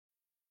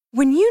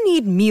When you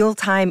need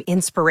mealtime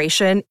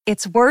inspiration,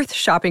 it's worth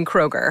shopping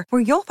Kroger,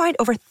 where you'll find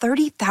over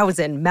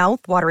 30,000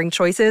 mouth-watering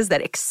choices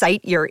that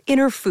excite your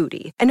inner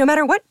foodie. And no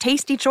matter what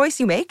tasty choice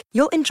you make,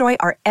 you'll enjoy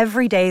our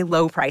everyday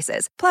low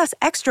prices, plus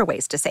extra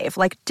ways to save,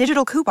 like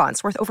digital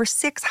coupons worth over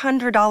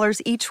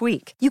 $600 each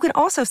week. You can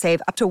also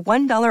save up to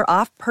 $1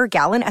 off per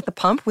gallon at the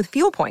pump with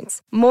fuel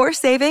points. More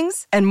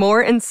savings and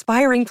more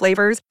inspiring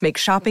flavors make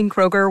shopping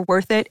Kroger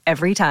worth it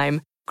every time.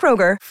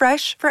 Kroger,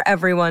 fresh for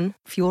everyone.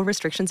 Fuel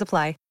restrictions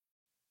apply.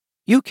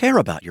 You care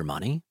about your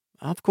money.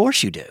 Of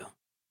course you do.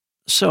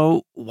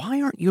 So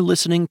why aren't you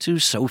listening to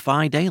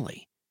SoFi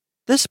Daily?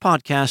 This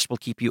podcast will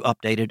keep you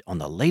updated on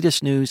the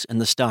latest news in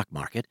the stock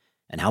market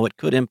and how it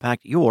could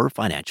impact your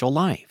financial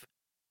life.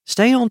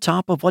 Stay on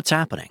top of what's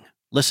happening.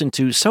 Listen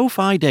to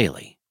SoFi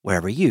Daily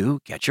wherever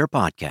you get your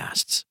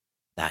podcasts.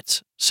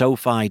 That's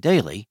SoFi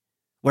Daily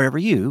wherever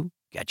you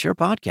get your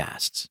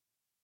podcasts.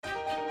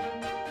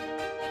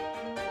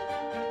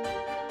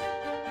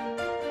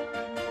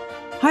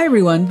 Hi,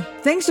 everyone.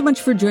 Thanks so much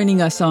for joining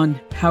us on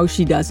How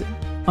She Does It.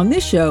 On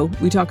this show,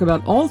 we talk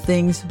about all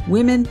things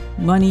women,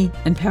 money,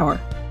 and power.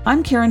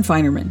 I'm Karen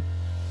Feinerman.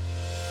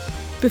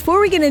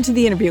 Before we get into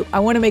the interview, I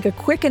want to make a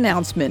quick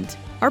announcement.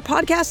 Our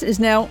podcast is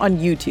now on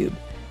YouTube.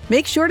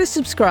 Make sure to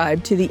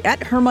subscribe to the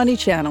 @HerMoney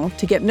channel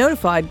to get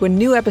notified when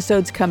new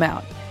episodes come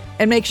out.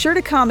 And make sure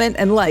to comment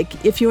and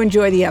like if you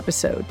enjoy the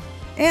episode.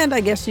 And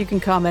I guess you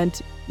can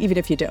comment even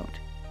if you don't.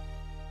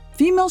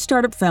 Female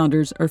startup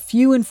founders are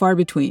few and far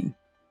between.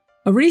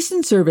 A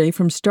recent survey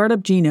from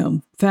Startup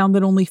Genome found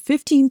that only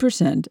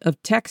 15%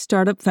 of tech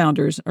startup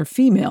founders are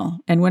female,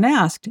 and when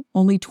asked,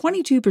 only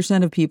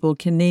 22% of people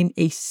can name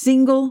a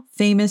single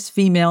famous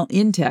female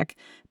in tech,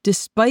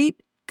 despite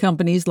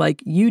companies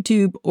like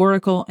YouTube,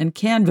 Oracle, and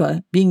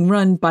Canva being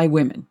run by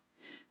women.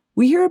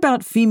 We hear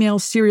about female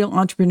serial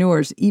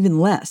entrepreneurs even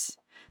less.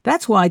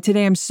 That's why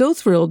today I'm so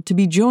thrilled to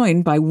be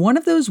joined by one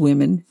of those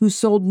women who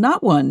sold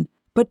not one,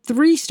 but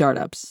 3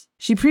 startups.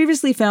 She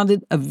previously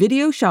founded a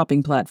video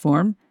shopping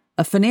platform,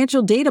 a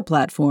financial data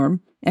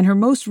platform, and her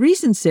most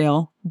recent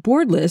sale,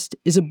 Boardlist,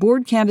 is a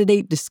board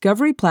candidate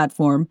discovery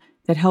platform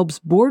that helps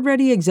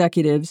board-ready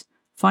executives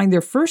find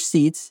their first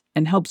seats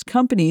and helps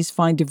companies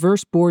find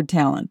diverse board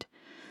talent.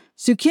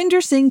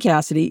 Sukhinder Singh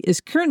Cassidy is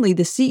currently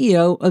the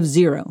CEO of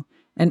Xero,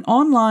 an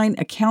online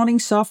accounting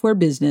software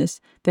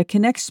business that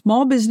connects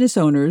small business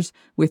owners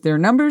with their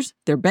numbers,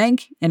 their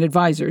bank, and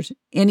advisors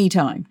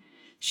anytime.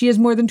 She has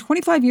more than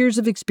 25 years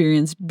of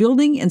experience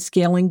building and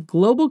scaling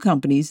global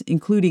companies,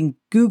 including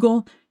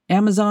Google,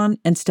 Amazon,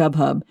 and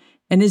StubHub,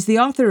 and is the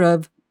author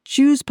of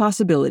Choose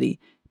Possibility,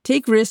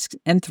 Take Risks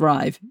and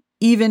Thrive,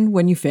 Even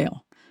When You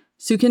Fail.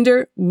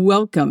 Sukhinder,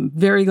 welcome.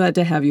 Very glad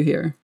to have you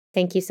here.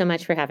 Thank you so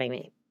much for having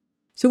me.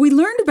 So we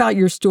learned about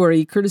your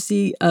story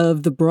courtesy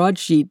of the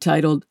broadsheet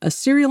titled A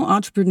Serial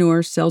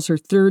Entrepreneur Sells Her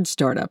Third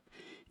Startup.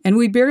 And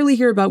we barely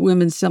hear about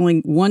women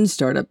selling one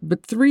startup,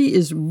 but 3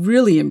 is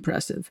really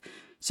impressive.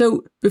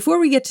 So before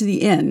we get to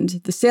the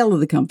end, the sale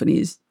of the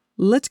companies,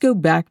 let's go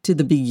back to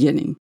the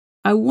beginning.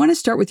 I want to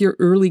start with your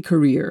early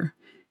career.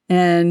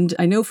 And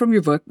I know from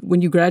your book,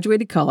 when you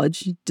graduated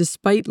college,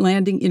 despite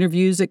landing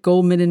interviews at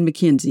Goldman and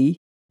McKinsey,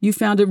 you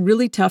found it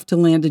really tough to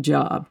land a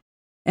job.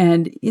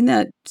 And in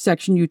that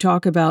section, you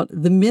talk about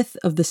the myth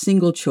of the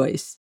single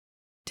choice.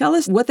 Tell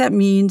us what that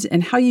means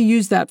and how you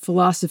use that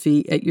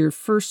philosophy at your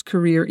first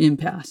career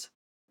impasse.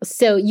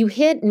 So you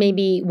hit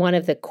maybe one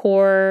of the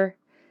core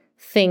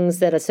things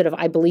that are sort of,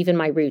 I believe in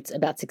my roots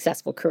about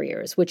successful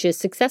careers, which is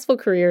successful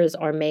careers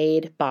are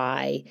made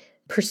by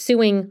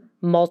pursuing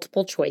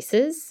multiple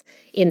choices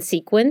in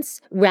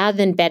sequence rather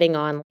than betting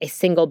on a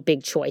single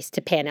big choice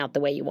to pan out the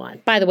way you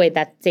want. By the way,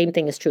 that same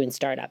thing is true in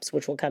startups,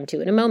 which we'll come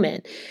to in a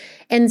moment.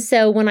 And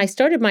so when I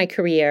started my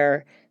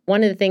career,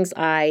 one of the things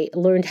I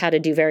learned how to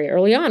do very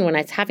early on when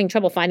I was having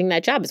trouble finding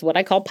that job is what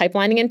I call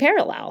pipelining in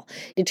parallel.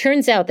 It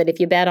turns out that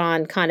if you bet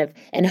on kind of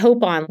and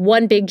hope on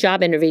one big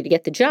job interview to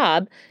get the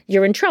job,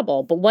 you're in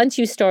trouble. But once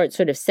you start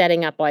sort of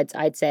setting up,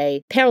 I'd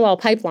say, parallel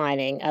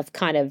pipelining of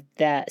kind of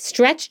the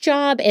stretch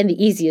job and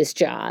the easiest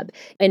job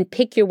and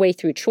pick your way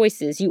through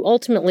choices, you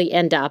ultimately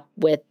end up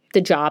with the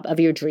job of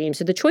your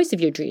dreams or the choice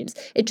of your dreams.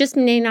 It just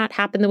may not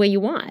happen the way you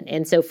want.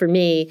 And so for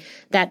me,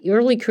 that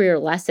early career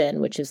lesson,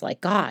 which is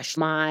like, gosh,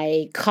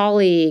 my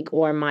colleague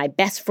or my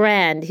best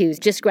friend who's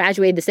just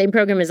graduated the same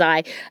program as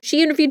I,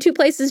 she interviewed 2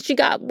 places, she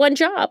got 1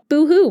 job.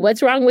 Boo-hoo,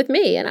 what's wrong with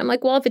me? And I'm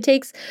like, well, if it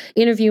takes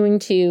interviewing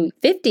to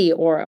 50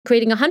 or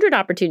creating 100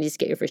 opportunities to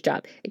get your first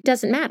job, it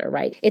doesn't matter,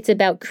 right? It's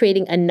about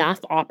creating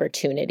enough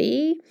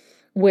opportunity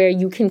where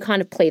you can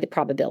kind of play the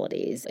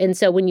probabilities. And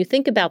so when you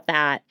think about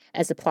that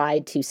as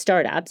applied to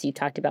startups, you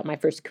talked about my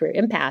first career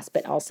impasse,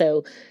 but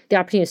also the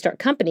opportunity to start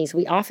companies,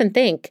 we often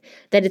think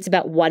that it's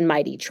about one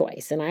mighty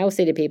choice. And I always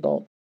say to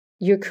people,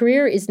 your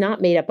career is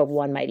not made up of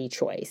one mighty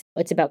choice.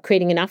 It's about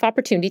creating enough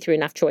opportunity through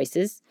enough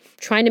choices,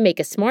 trying to make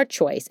a smart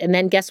choice. And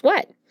then guess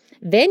what?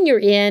 Then you're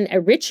in a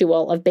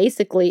ritual of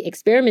basically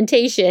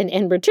experimentation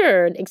and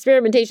return,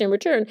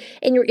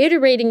 and you're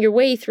iterating your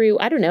way through,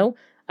 I don't know,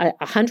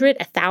 100,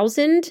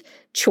 1,000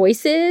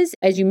 choices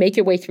as you make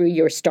your way through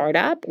your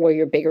startup or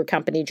your bigger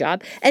company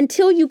job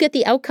until you get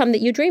the outcome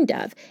that you dreamed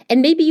of.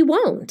 And maybe you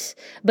won't.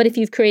 But if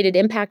you've created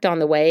impact on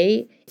the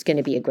way, it's going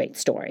to be a great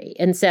story.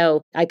 And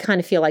so I kind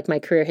of feel like my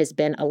career has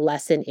been a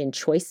lesson in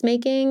choice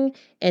making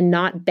and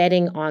not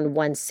betting on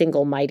one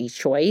single mighty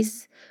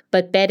choice,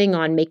 but betting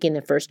on making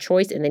the first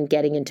choice and then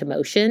getting into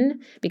motion.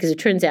 Because it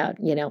turns out,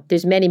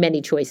 there's many,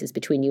 many choices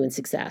between you and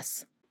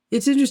success.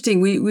 It's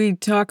interesting. We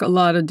talk a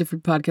lot of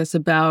different podcasts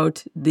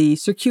about the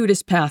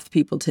circuitous path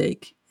people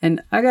take.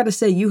 And I got to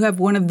say, you have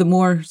one of the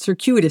more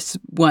circuitous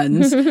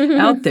ones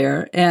out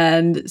there.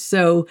 And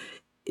so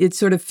it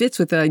sort of fits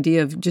with the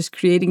idea of just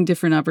creating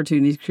different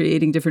opportunities,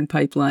 creating different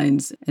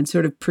pipelines, and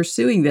sort of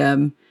pursuing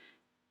them.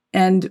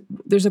 And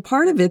there's a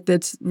part of it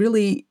that's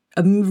really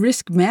a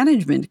risk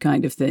management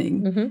kind of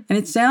thing. Mm-hmm. And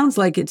it sounds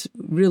like it's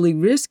really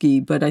risky,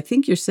 but I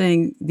think you're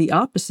saying the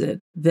opposite.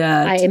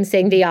 That I am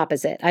saying the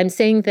opposite. I'm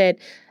saying that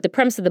the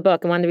premise of the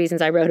book, and one of the reasons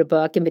I wrote a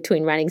book in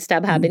between running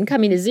StubHub and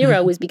coming to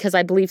Zero, was because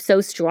I believe so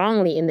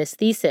strongly in this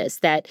thesis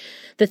that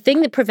the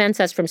thing that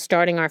prevents us from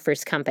starting our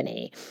first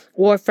company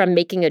or from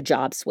making a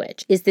job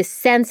switch is this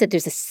sense that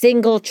there's a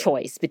single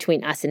choice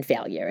between us and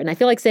failure. And I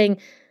feel like saying,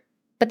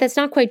 but that's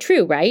not quite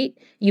true, right?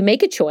 You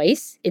make a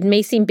choice. It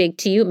may seem big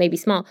to you. It may be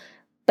small.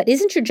 But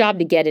isn't your job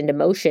to get into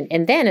motion?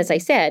 And then, as I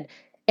said,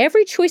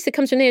 every choice that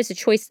comes from there is a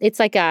choice. It's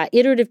like an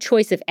iterative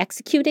choice of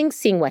executing,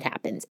 seeing what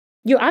happens.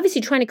 You're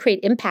obviously trying to create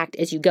impact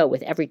as you go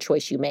with every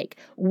choice you make.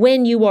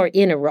 When you are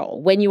in a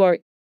role, when you are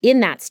in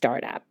that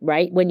startup,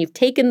 right? When you've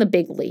taken the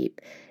big leap.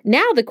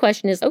 Now the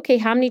question is, okay,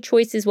 how many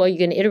choices are you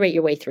going to iterate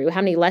your way through?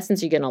 How many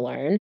lessons are you going to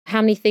learn?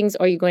 How many things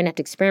are you going to have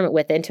to experiment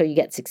with until you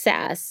get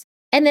success?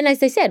 And then,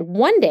 as I said,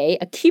 one day,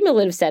 a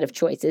cumulative set of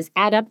choices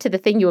add up to the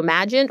thing you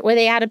imagined, or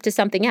they add up to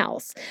something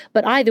else.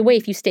 But either way,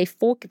 if you stay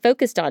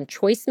focused on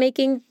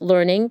choice-making,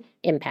 learning,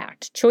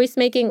 impact,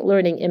 choice-making,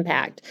 learning,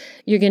 impact,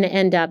 you're going to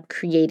end up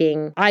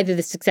creating either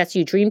the success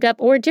you dreamed up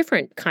or a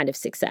different kind of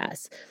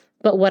success.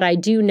 But what I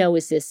do know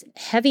is this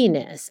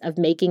heaviness of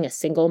making a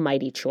single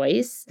mighty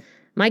choice.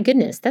 My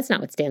goodness, that's not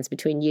what stands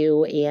between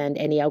you and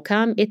any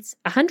outcome. It's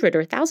 100 or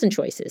 1,000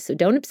 choices. So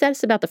don't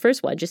obsess about the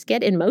first one. Just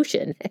get in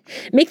motion.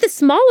 Make the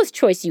smallest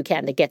choice you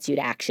can that gets you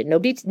to action.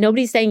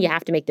 Nobody's saying you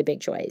have to make the big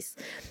choice.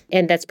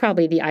 And that's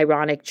probably the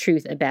ironic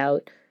truth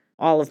about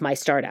all of my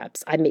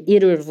startups. I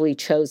iteratively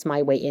chose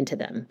my way into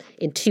them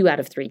in 2 out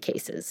of 3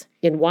 cases.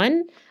 In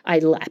one, I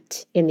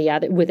leapt. In the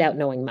other, without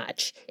knowing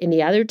much. In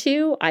the other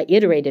 2, I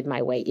iterated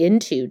my way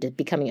into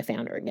becoming a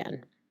founder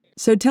again.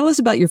 So tell us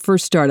about your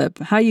first startup,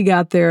 how you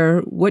got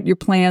there, what your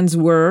plans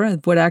were,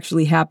 what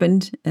actually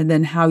happened, and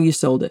then how you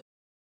sold it.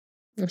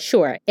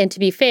 Sure. And to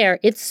be fair,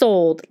 it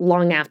sold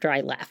long after I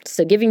left.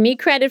 So giving me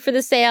credit for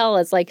the sale,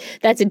 it's like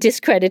that's a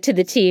discredit to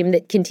the team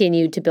that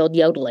continued to build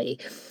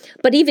Yodely.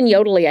 But even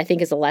Yodely, I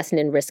think, is a lesson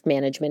in risk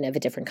management of a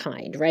different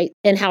kind, right?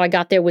 And how I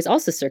got there was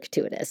also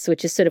circuitous,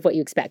 which is sort of what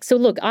you expect. So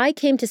look, I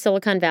came to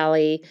Silicon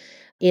Valley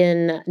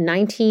in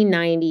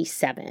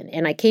 1997,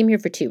 and I came here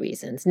for 2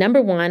 reasons.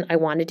 Number one, I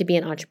wanted to be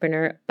an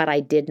entrepreneur, but I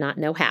did not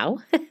know how.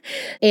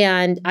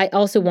 And I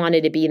also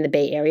wanted to be in the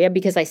Bay Area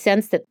because I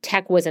sensed that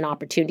tech was an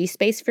opportunity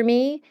space for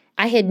me.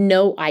 I had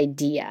no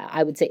idea,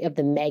 I would say, of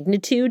the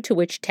magnitude to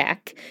which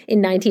tech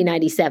in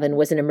 1997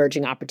 was an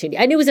emerging opportunity.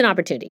 I knew it was an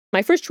opportunity.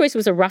 My first choice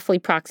was a roughly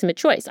proximate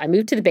choice. I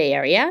moved to the Bay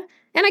Area,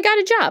 and I got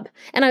a job.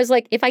 And I was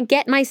like, if I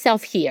get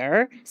myself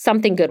here,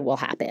 something good will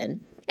happen.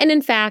 And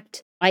in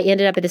fact, I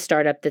ended up at a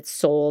startup that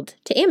sold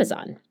to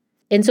Amazon.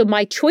 And so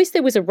my choice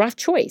there was a rough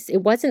choice.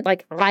 It wasn't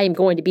like, I'm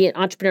going to be an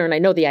entrepreneur and I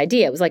know the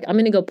idea. It was like, I'm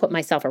going to go put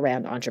myself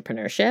around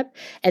entrepreneurship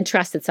and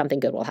trust that something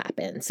good will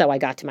happen. So I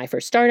got to my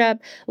first startup.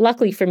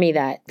 Luckily for me,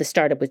 that the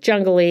startup was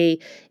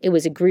Jungly. It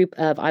was a group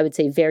of, I would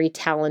say, very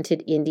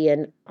talented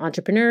Indian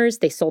entrepreneurs.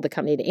 They sold the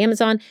company to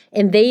Amazon,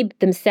 and they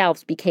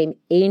themselves became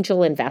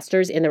angel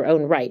investors in their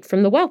own right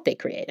from the wealth they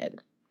created.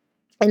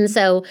 And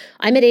so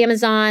I'm at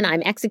Amazon,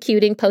 I'm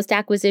executing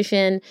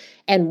post-acquisition,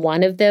 and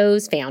one of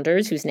those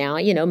founders who's now,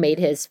 made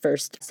his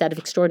first set of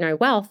extraordinary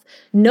wealth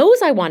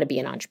knows I want to be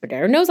an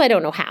entrepreneur, knows I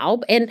don't know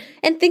how, and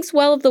thinks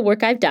well of the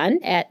work I've done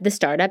at the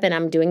startup and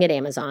I'm doing at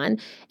Amazon,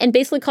 and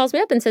basically calls me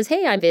up and says,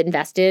 hey, I've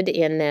invested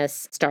in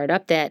this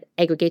startup that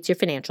aggregates your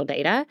financial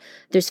data.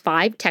 There's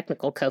 5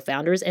 technical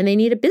co-founders and they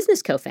need a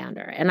business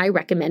co-founder, and I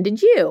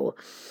recommended you.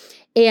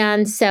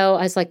 And so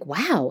I was like,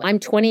 wow, I'm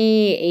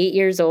 28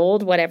 years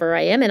old, whatever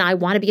I am, and I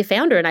want to be a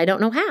founder and I don't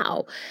know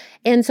how.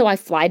 And so I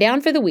fly down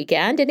for the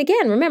weekend. And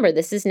again, remember,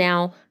 this is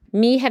now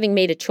me having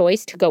made a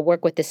choice to go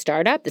work with the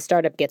startup. The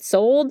startup gets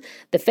sold.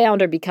 The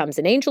founder becomes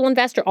an angel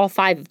investor. All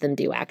 5 of them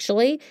do,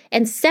 actually.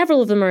 And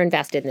several of them are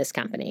invested in this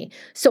company.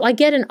 So I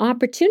get an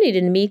opportunity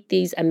to meet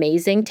these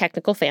amazing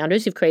technical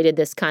founders who've created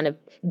this kind of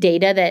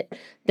data,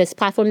 this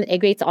platform that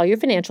aggregates all your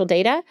financial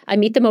data. I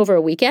meet them over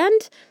a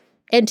weekend.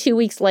 And 2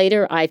 weeks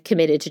later, I've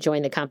committed to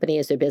join the company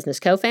as their business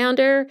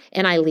co-founder,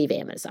 and I leave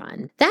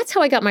Amazon. That's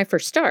how I got my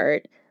first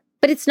start.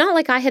 But it's not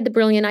like I had the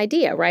brilliant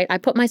idea, right? I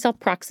put myself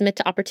proximate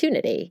to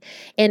opportunity.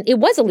 And it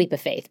was a leap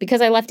of faith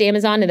because I left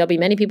Amazon, and there'll be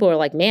many people who are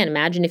like, man,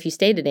 imagine if you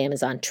stayed at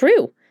Amazon.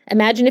 True.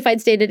 Imagine if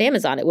I'd stayed at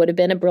Amazon. It would have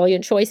been a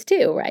brilliant choice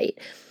too, right?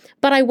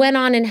 But I went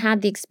on and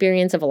had the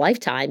experience of a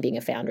lifetime being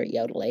a founder at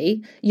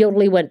Yodlee.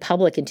 Yodlee went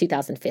public in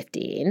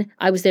 2015.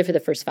 I was there for the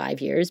first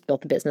 5 years,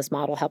 built the business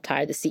model, helped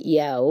hire the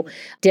CEO,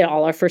 did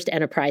all our first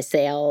enterprise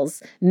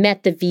sales,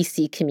 met the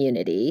VC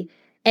community.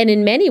 And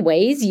in many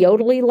ways,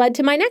 Yodlee led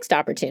to my next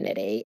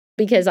opportunity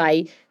because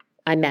I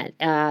met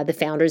the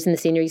founders and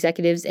the senior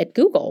executives at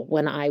Google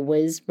when I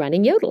was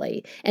running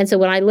Yodlee. And so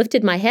when I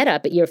lifted my head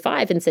up at year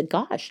 5 and said,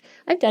 gosh,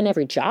 I've done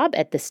every job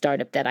at this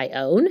startup that I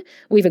own.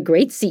 We have a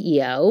great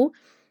CEO.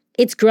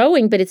 It's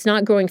growing, but it's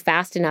not growing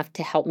fast enough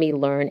to help me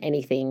learn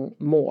anything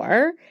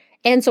more.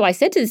 And so I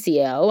said to the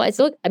CEO, I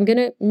said, look, I'm going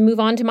to move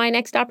on to my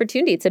next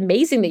opportunity. It's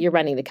amazing that you're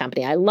running the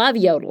company. I love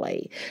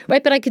Yodlee,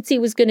 right? But I could see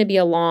it was going to be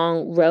a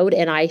long road,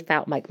 and I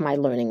felt like my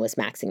learning was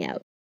maxing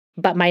out.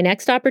 But my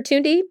next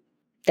opportunity,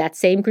 that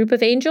same group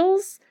of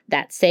angels,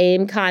 that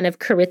same kind of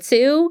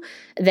keiretsu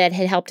that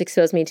had helped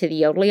expose me to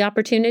the Yodlee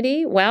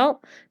opportunity.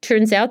 Well,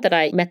 turns out that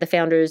I met the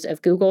founders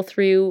of Google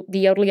through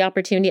the Yodlee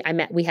opportunity.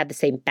 We had the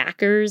same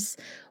backers.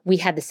 We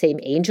had the same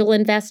angel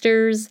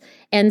investors.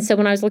 And so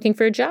when I was looking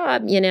for a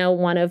job,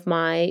 one of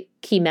my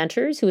key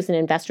mentors, who was an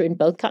investor in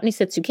both companies,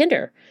 said,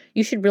 Sukhinder,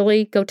 you should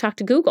really go talk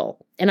to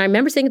Google. And I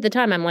remember saying at the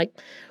time, I'm like,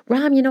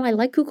 Ram, I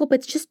like Google, but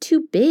it's just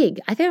too big.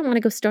 I think I want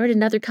to go start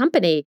another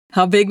company.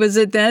 How big was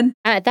it then?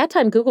 At that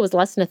time, Google was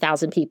less than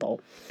 1,000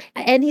 people.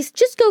 And he's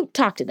just go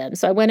talk to them.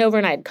 So I went over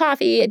and I had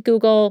coffee at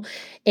Google.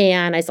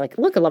 And I was like,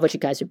 look, I love what you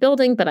guys are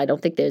building, but I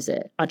don't think there's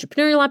an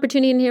entrepreneurial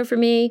opportunity in here for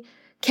me.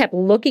 Kept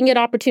looking at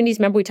opportunities.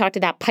 Remember, we talked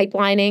about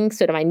pipelining.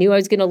 Sort of, I knew I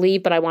was going to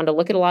leave, but I wanted to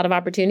look at a lot of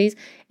opportunities.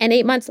 And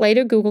 8 months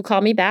later, Google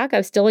called me back. I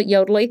was still at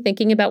Yodlee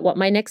thinking about what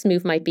my next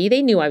move might be.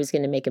 They knew I was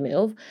going to make a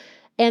move.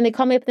 And they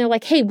called me up and they're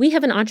like, hey, we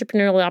have an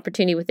entrepreneurial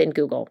opportunity within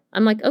Google.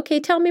 I'm like, okay,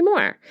 tell me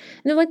more. And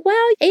they're like,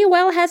 well,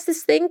 AOL has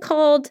this thing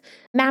called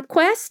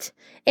MapQuest,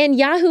 and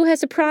Yahoo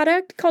has a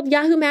product called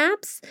Yahoo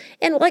Maps.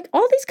 And like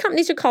all these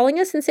companies are calling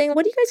us and saying,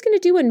 what are you guys going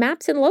to do in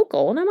maps and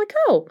local? And I'm like,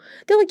 oh,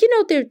 they're like,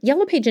 the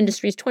Yellow Page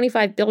industry is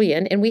 $25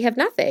 billion and we have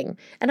nothing.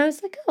 And I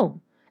was like,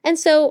 oh. And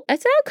so I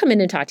said, I'll come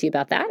in and talk to you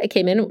about that. I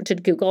came in to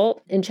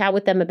Google and chat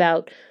with them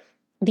about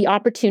the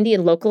opportunity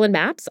in local and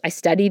maps. I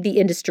studied the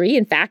industry,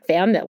 in fact,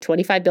 found that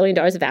 $25 billion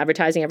of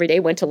advertising every day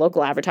went to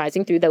local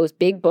advertising through those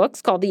big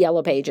books called the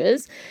Yellow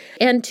Pages.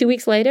 And 2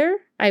 weeks later,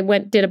 I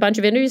did a bunch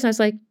of interviews, and I was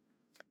like,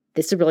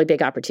 this is a really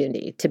big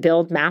opportunity. To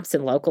build maps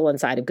and local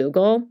inside of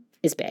Google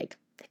is big.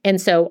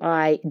 And so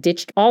I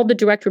ditched all the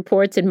direct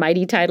reports and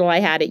mighty title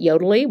I had at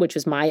Yodlee, which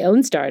was my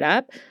own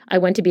startup. I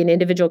went to be an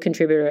individual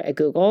contributor at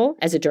Google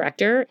as a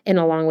director, and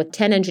along with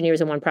 10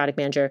 engineers and 1 product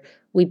manager,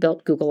 we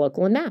built Google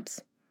Local and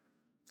Maps.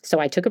 So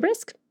I took a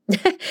risk.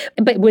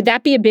 But would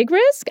that be a big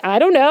risk? I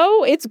don't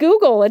know. It's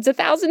Google. It's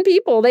 1,000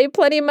 people. They have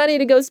plenty of money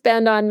to go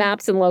spend on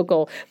maps and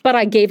local. But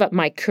I gave up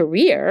my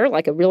career,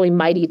 like a really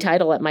mighty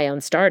title at my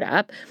own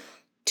startup,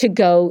 to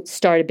go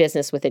start a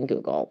business within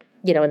Google.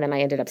 And then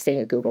I ended up staying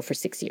at Google for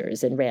 6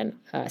 years and ran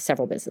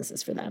several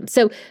businesses for them.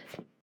 So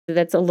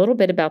that's a little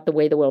bit about the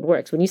way the world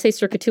works. When you say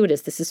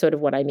circuitous, this is sort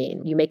of what I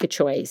mean. You make a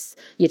choice.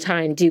 You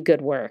try and do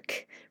good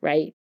work,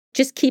 right?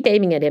 Just keep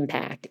aiming at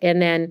impact. And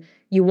then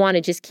you want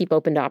to just keep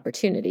open to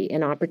opportunity.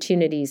 And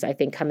opportunities, I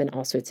think, come in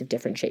all sorts of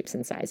different shapes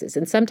and sizes,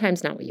 and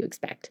sometimes not what you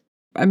expect.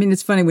 I mean,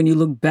 it's funny when you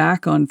look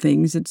back on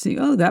things and see,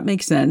 oh, that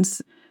makes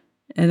sense.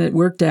 And it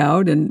worked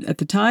out. And at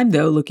the time,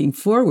 though, looking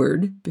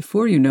forward,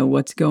 before you know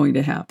what's going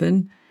to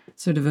happen,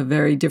 sort of a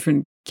very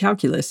different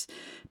calculus.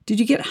 Did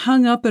you get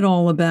hung up at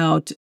all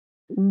about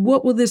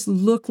what will this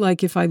look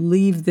like if I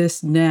leave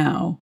this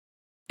now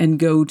and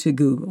go to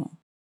Google?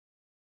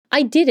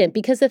 I didn't,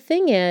 because the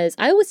thing is,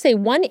 I always say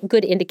one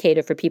good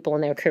indicator for people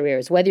in their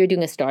careers, whether you're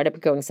doing a startup or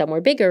going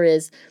somewhere bigger,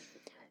 is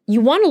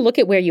you want to look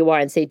at where you are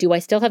and say, do I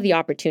still have the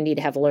opportunity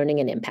to have learning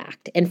and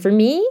impact? And for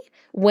me,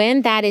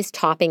 when that is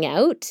topping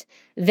out,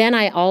 then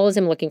I always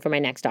am looking for my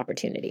next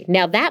opportunity.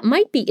 Now, that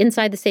might be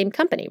inside the same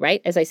company,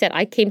 right? As I said,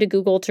 I came to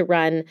Google to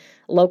run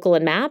local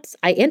and maps.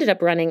 I ended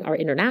up running our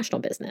international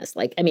business.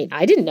 I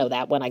didn't know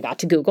that when I got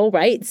to Google,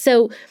 right?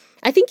 So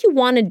I think you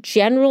want to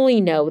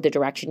generally know the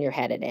direction you're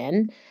headed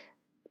in.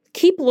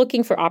 Keep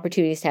looking for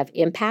opportunities to have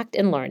impact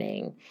and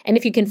learning. And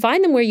if you can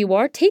find them where you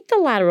are, take the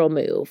lateral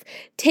move.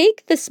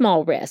 Take the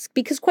small risk.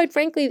 Because quite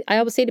frankly, I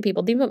always say to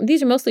people,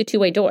 these are mostly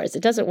two-way doors.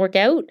 It doesn't work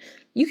out.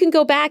 You can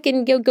go back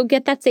and go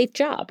get that safe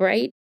job,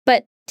 right?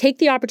 But take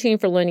the opportunity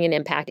for learning and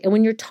impact. And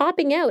when you're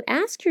topping out,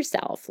 ask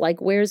yourself,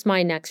 where's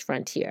my next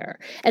frontier?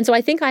 And so I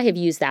think I have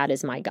used that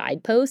as my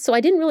guidepost. So I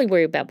didn't really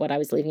worry about what I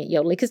was leaving at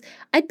Yodlee because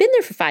I'd been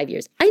there for 5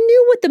 years. I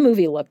knew what the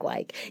movie looked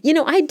like.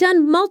 I'd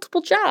done multiple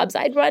jobs.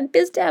 I'd run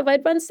biz dev.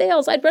 I'd run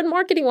sales. I'd run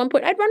marketing at one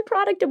point. I'd run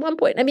product at one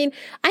point.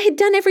 I had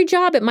done every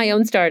job at my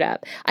own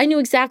startup. I knew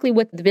exactly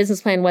what the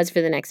business plan was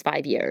for the next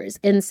 5 years.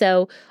 And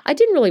so I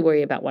didn't really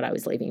worry about what I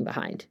was leaving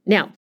behind.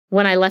 Now,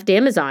 When I left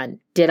Amazon,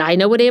 did I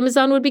know what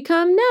Amazon would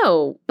become?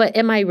 No. But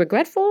am I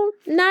regretful?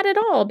 Not at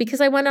all,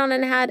 because I went on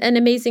and had an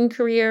amazing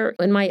career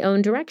in my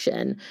own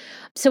direction.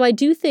 So I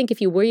do think if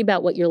you worry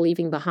about what you're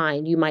leaving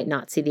behind, you might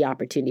not see the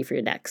opportunity for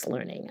your next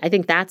learning. I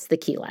think that's the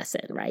key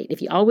lesson, right?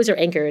 If you always are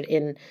anchored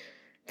in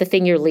the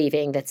thing you're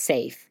leaving that's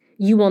safe,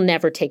 you will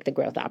never take the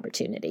growth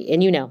opportunity.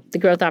 And the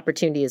growth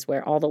opportunity is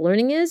where all the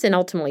learning is, and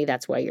ultimately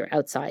that's where your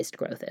outsized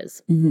growth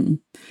is. Mm-hmm.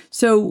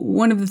 So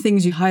one of the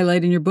things you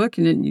highlight in your book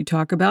and you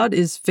talk about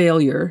is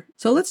failure.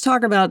 So let's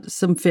talk about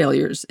some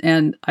failures.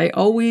 And I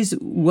always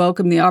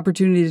welcome the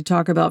opportunity to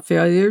talk about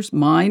failures,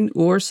 mine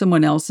or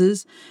someone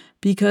else's,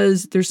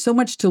 because there's so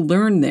much to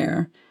learn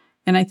there.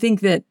 And I think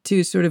that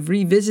to sort of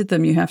revisit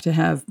them, you have to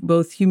have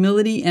both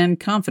humility and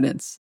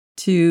confidence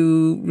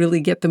to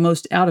really get the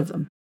most out of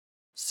them.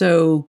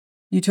 So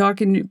you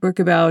talk in your book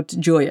about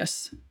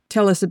Joyous.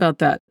 Tell us about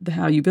that,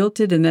 how you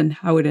built it and then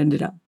how it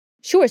ended up.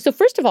 Sure. So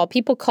first of all,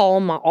 people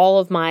call all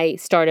of my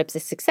startups a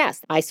success.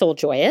 I sold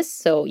Joyous.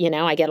 So,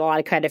 I get a lot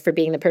of credit for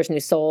being the person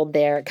who sold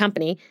their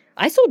company.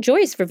 I sold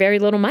Joyous for very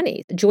little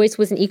money. Joyous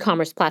was an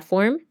e-commerce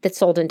platform that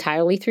sold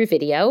entirely through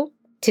video.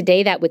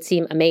 Today, that would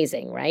seem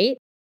amazing, right?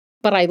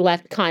 But I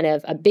left kind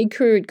of a big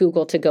career at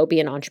Google to go be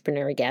an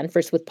entrepreneur again,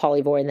 first with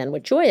Polyvore and then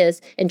with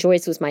Joyous. And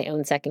Joyous was my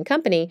own second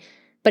company.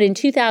 But in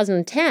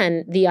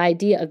 2010, the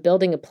idea of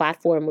building a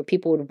platform where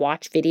people would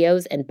watch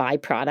videos and buy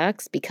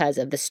products because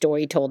of the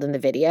story told in the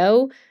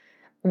video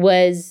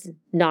was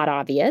not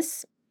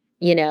obvious.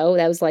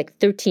 That was like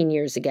 13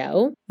 years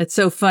ago. It's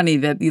so funny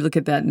that you look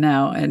at that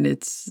now and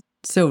it's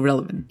so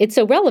relevant. It's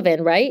so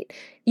relevant, right?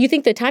 You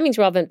think the timing's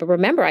relevant, but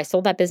remember, I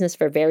sold that business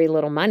for very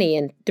little money.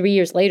 And 3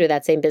 years later,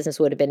 that same business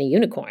would have been a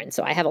unicorn.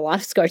 So I have a lot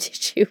of scar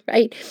tissue,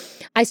 right?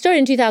 I started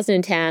in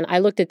 2010. I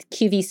looked at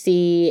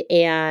QVC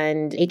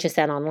and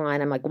HSN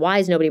online. I'm like, why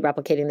is nobody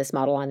replicating this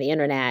model on the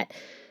internet?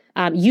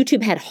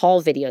 YouTube had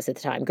haul videos at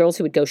the time, girls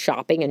who would go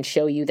shopping and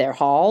show you their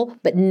haul,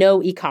 but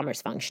no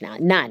e-commerce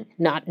functionality, none,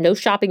 no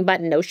shopping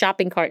button, no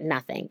shopping cart,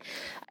 nothing.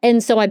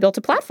 And so I built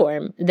a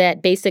platform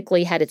that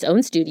basically had its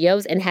own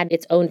studios and had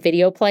its own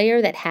video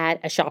player that had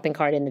a shopping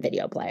cart in the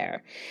video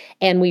player.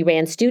 And we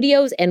ran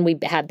studios and we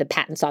had the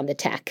patents on the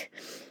tech.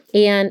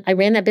 And I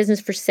ran that business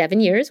for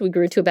 7 years. We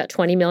grew to about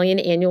 $20 million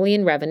annually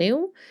in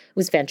revenue. It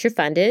was venture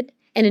funded.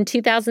 And in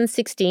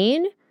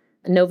 2016,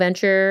 no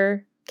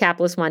venture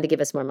capitalist wanted to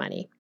give us more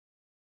money.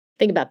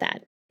 Think about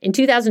that. In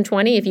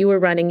 2020, if you were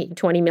running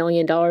 $20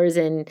 million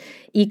in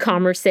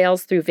e-commerce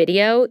sales through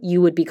video,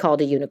 you would be called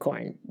a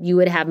unicorn. You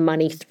would have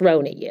money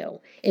thrown at you.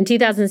 In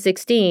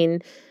 2016,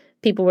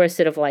 people were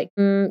sort of like,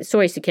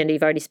 sorry, Sukhinder,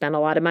 you've already spent a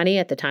lot of money.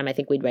 At the time, I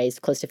think we'd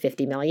raised close to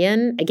 $50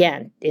 million.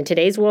 Again, in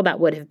today's world,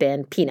 that would have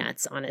been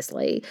peanuts,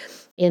 honestly.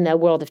 In the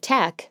world of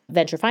tech,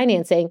 venture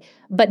financing,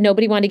 but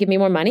nobody wanted to give me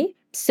more money.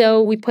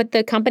 So we put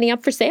the company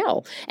up for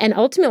sale. And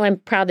ultimately, I'm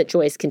proud that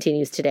Joyous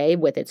continues today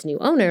with its new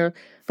owner,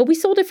 but we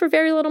sold it for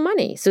very little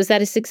money. So is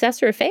that a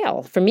success or a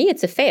fail? For me,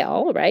 it's a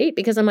fail, right?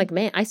 Because I'm like,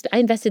 man, I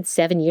invested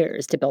 7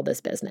 years to build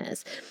this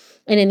business.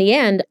 And in the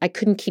end, I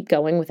couldn't keep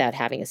going without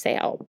having a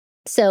sale.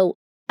 So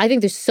I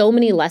think there's so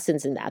many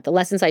lessons in that. The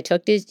lessons I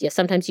took is, yes,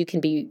 sometimes you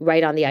can be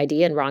right on the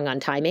idea and wrong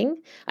on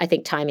timing. I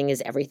think timing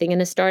is everything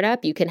in a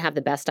startup. You can have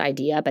the best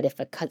idea, but if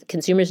a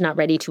consumer's not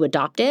ready to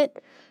adopt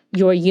it,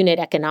 your unit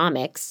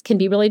economics can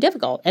be really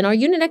difficult. And our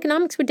unit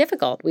economics were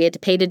difficult. We had to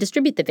pay to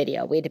distribute the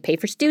video. We had to pay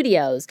for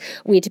studios.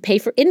 We had to pay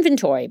for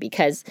inventory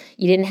because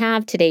you didn't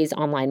have today's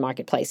online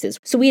marketplaces.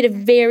 So we had a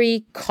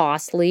very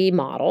costly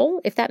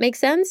model, if that makes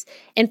sense.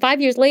 And 5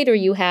 years later,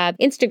 you have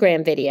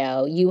Instagram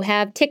video, you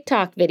have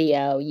TikTok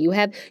video, you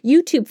have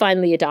YouTube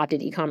finally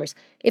adopted e-commerce.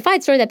 If I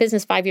had started that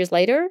business 5 years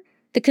later,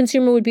 the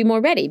consumer would be more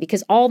ready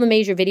because all the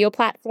major video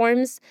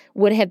platforms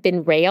would have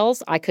been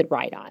rails I could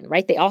ride on,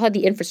 right? They all had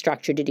the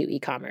infrastructure to do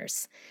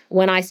e-commerce.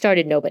 When I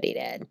started, nobody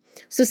did.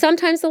 So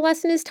sometimes the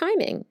lesson is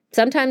timing.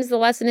 Sometimes the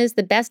lesson is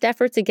the best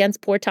efforts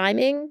against poor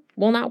timing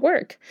will not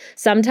work.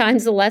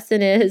 Sometimes the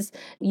lesson is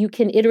you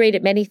can iterate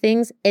at many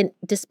things, and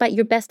despite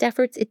your best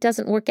efforts, it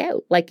doesn't work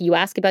out. Like you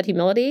ask about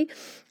humility.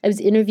 I was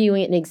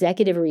interviewing an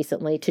executive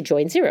recently to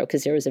join Xero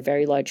because Xero is a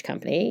very large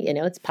company.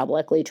 It's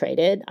publicly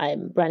traded.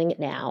 I'm running it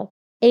now.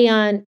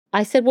 And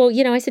I said, well,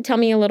 tell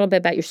me a little bit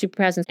about your super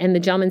presence. And the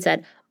gentleman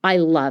said, I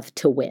love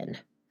to win.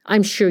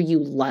 I'm sure you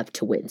love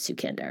to win,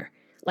 Sukhinder.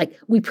 Like,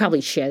 we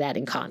probably share that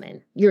in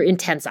common. You're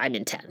intense, I'm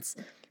intense.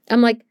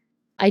 I'm like,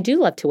 I do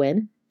love to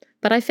win,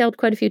 but I failed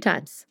quite a few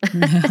times.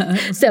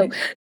 So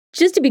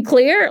just to be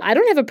clear, I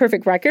don't have a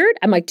perfect record.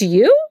 I'm like, do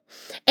you?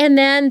 And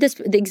then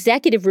the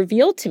executive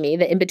revealed to me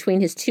that in between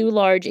his 2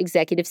 large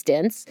executive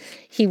stints,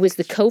 he was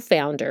the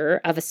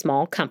co-founder of a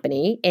small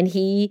company. And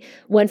he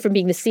went from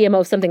being the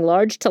CMO of something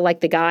large to like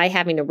the guy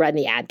having to run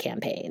the ad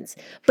campaigns.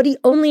 But he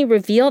only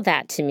revealed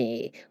that to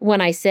me when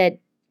I said,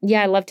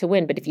 yeah, I love to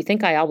win, but if you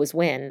think I always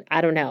win,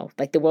 I don't know.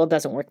 Like, the world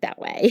doesn't work that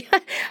way.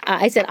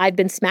 I said, I've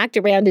been smacked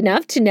around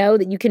enough to know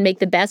that you can make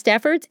the best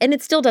efforts, and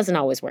it still doesn't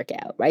always work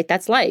out, right?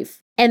 That's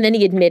life. And then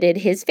he admitted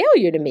his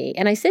failure to me.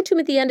 And I said to him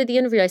at the end of the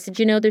interview, I said,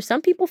 there's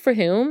some people for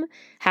whom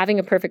having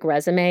a perfect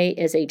resume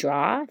is a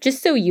draw.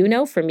 Just so you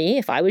know, for me,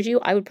 if I was you,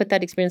 I would put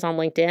that experience on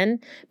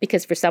LinkedIn,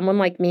 because for someone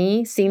like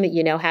me, seeing that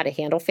you know how to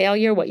handle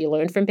failure, what you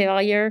learned from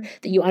failure,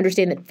 that you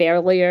understand that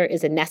failure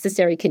is a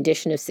necessary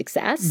condition of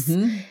success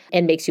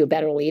and makes you a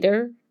better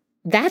leader,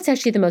 that's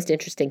actually the most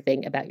interesting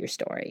thing about your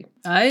story.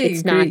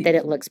 It's agree. not that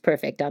it looks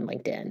perfect on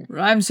LinkedIn.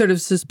 I'm sort of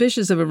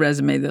suspicious of a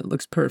resume that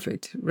looks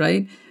perfect,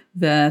 right?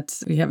 That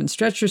you haven't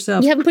stretched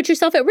yourself. You haven't put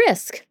yourself at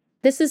risk.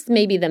 This is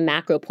maybe the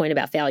macro point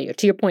about failure.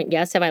 To your point,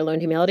 yes, have I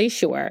learned humility?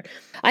 Sure.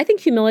 I think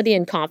humility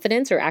and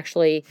confidence are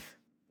actually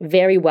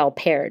very well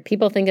paired.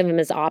 People think of them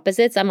as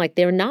opposites. I'm like,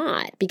 they're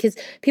not, because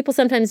people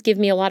sometimes give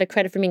me a lot of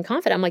credit for being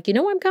confident. I'm like,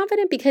 I'm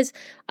confident because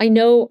I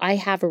know I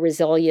have a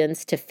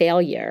resilience to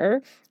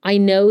failure. I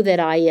know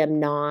that I am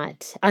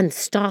not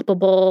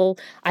unstoppable.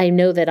 I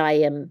know that I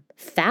am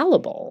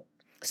fallible.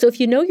 So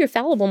if you know you're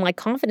fallible, my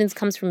confidence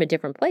comes from a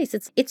different place.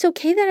 It's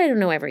okay that I don't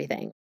know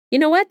everything. You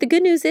know what? The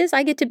good news is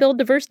I get to build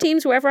diverse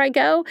teams wherever I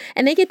go,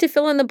 and they get to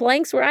fill in the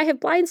blanks where I have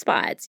blind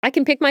spots. I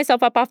can pick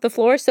myself up off the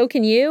floor, so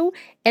can you.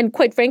 And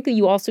quite frankly,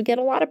 you also get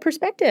a lot of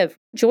perspective.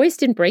 Joyce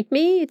didn't break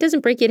me. It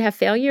doesn't break you to have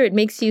failure. It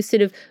makes you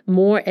sort of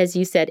more, as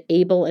you said,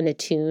 able and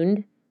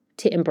attuned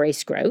to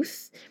embrace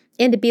growth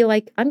and to be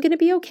like, I'm going to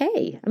be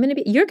okay.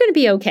 You're going to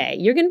be okay.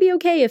 You're going to be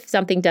okay if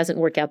something doesn't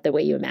work out the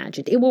way you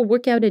imagined. It will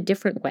work out a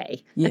different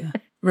way. Yeah.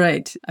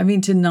 Right.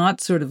 To not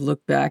sort of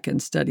look back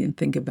and study and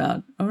think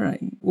about, all right,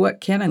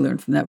 what can I learn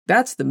from that?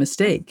 That's the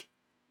mistake.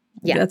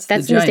 Yeah, that's the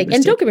mistake.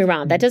 And don't get me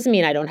wrong, that doesn't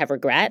mean I don't have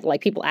regret.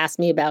 Like, people ask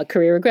me about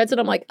career regrets, and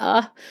I'm like,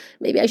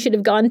 maybe I should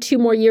have gone 2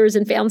 more years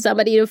and found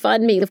somebody to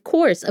fund me. Of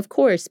course.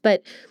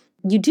 But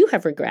you do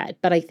have regret.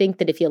 But I think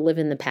that if you live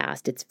in the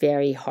past, it's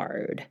very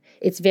hard.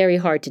 It's very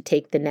hard to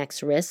take the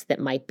next risk that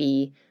might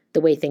be the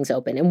way things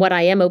open. And what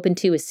I am open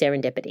to is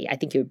serendipity. I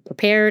think you're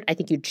prepared. I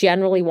think you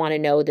generally want to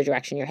know the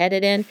direction you're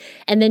headed in.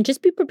 And then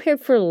just be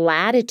prepared for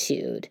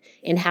latitude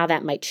in how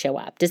that might show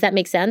up. Does that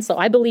make sense? So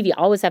I believe you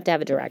always have to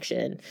have a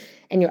direction,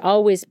 and you're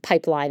always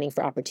pipelining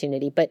for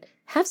opportunity, but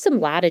have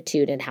some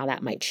latitude in how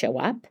that might show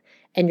up.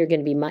 And you're going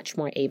to be much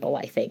more able,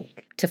 I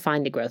think, to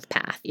find the growth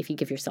path if you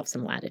give yourself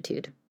some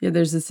latitude. Yeah,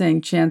 there's the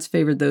saying, chance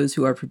favored those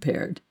who are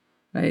prepared,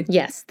 right?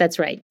 Yes, that's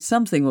right.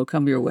 Something will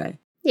come your way.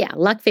 Yeah,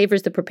 luck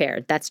favors the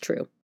prepared. That's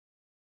true.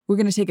 We're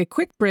going to take a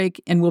quick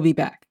break, and we'll be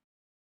back.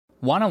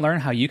 Want to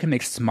learn how you can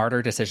make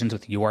smarter decisions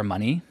with your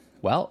money?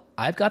 Well,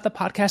 I've got the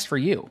podcast for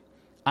you.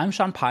 I'm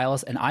Sean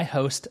Piles, and I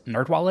host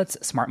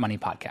NerdWallet's Smart Money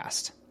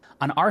Podcast.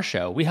 On our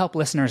show, we help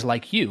listeners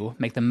like you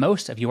make the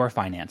most of your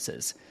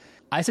finances.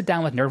 I sit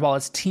down with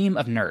NerdWallet's team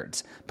of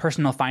nerds,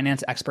 personal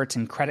finance experts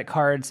in credit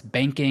cards,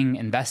 banking,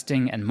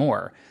 investing, and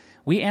more.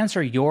 We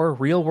answer your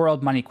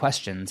real-world money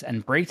questions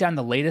and break down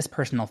the latest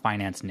personal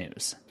finance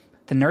news.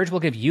 The nerds will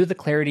give you the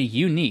clarity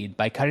you need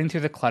by cutting through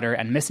the clutter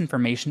and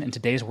misinformation in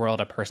today's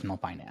world of personal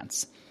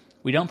finance.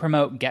 We don't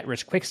promote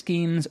get-rich-quick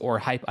schemes or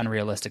hype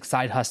unrealistic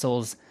side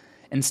hustles.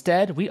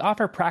 Instead, we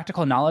offer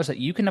practical knowledge that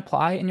you can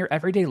apply in your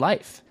everyday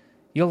life.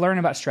 You'll learn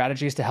about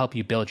strategies to help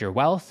you build your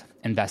wealth,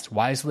 invest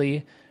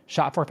wisely,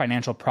 shop for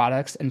financial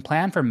products, and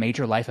plan for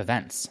major life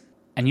events.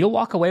 And you'll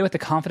walk away with the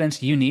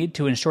confidence you need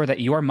to ensure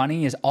that your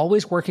money is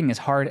always working as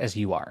hard as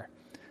you are.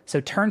 So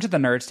turn to the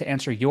nerds to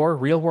answer your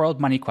real-world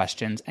money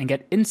questions and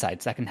get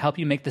insights that can help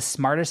you make the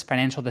smartest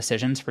financial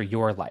decisions for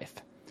your life.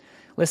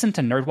 Listen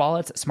to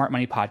NerdWallet's Smart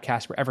Money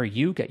Podcast wherever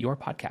you get your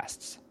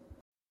podcasts.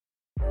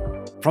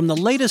 From the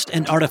latest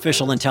in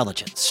artificial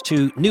intelligence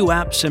to new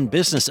apps and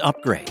business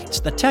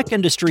upgrades, the tech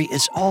industry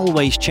is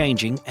always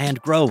changing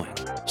and growing.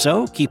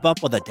 So keep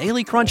up with the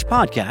Daily Crunch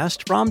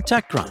podcast from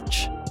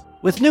TechCrunch.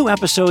 With new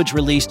episodes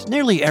released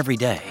nearly every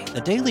day, the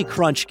Daily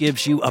Crunch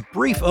gives you a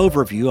brief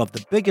overview of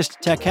the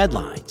biggest tech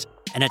headlines,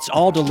 and it's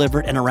all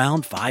delivered in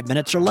around 5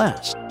 minutes or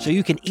less, so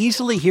you can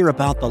easily hear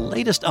about the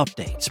latest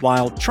updates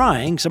while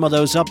trying some of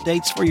those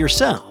updates for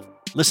yourself.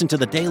 Listen to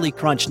the Daily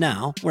Crunch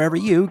now wherever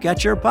you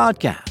get your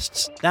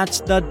podcasts. That's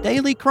the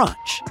Daily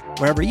Crunch,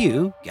 wherever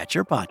you get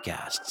your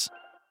podcasts.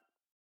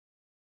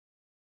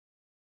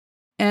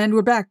 And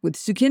we're back with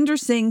Sukhinder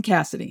Singh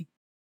Cassidy.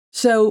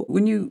 So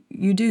when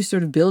you do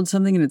sort of build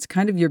something and it's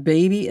kind of your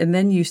baby and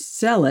then you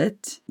sell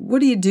it, what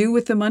do you do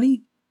with the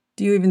money?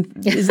 Do you even,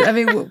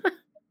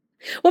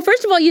 Well,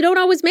 first of all, you don't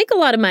always make a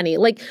lot of money.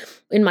 Like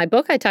in my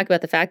book, I talk about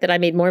the fact that I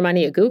made more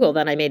money at Google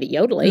than I made at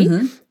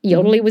Yodlee.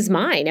 Yodlee was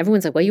mine.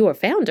 Everyone's like, well, you were a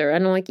founder.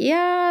 And I'm like,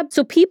 yeah.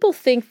 So people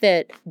think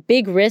that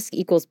big risk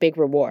equals big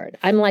reward.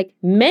 I'm like,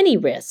 many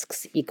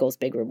risks equals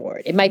big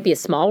reward. It might be a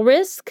small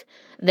risk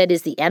that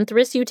is the nth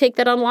risk you take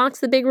that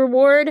unlocks the big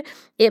reward.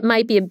 It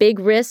might be a big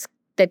risk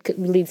that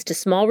leads to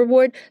small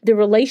reward. The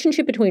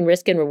relationship between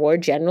risk and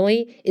reward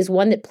generally is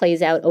one that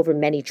plays out over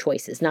many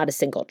choices, not a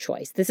single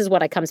choice. This is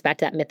what comes back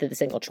to that myth of the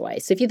single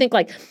choice. So if you think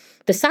like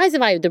the size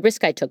of the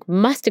risk I took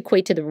must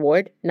equate to the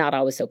reward, not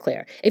always so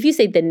clear. If you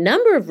say the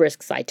number of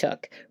risks I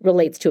took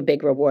relates to a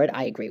big reward,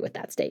 I agree with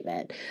that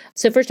statement.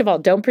 So first of all,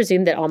 don't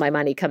presume that all my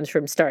money comes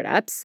from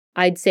startups.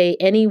 I'd say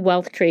any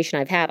wealth creation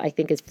I've had, I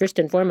think is first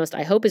and foremost,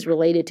 I hope is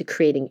related to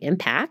creating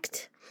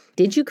impact.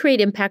 Did you create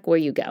impact where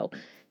you go?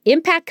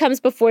 Impact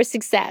comes before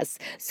success.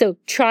 So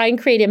try and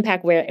create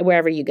impact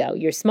wherever you go,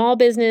 your small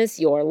business,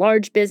 your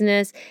large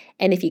business.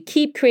 And if you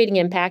keep creating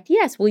impact,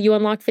 yes, will you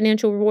unlock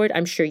financial reward?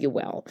 I'm sure you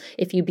will.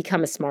 If you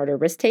become a smarter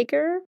risk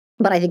taker,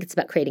 but I think it's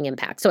about creating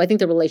impact. So I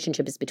think the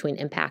relationship is between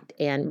impact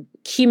and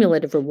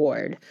cumulative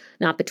reward,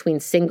 not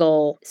between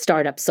single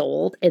startup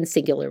sold and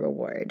singular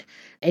reward.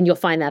 And you'll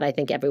find that, I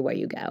think, everywhere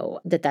you go,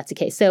 that's the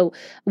case. So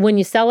when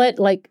you sell it,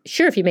 like,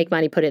 sure, if you make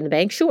money, put it in the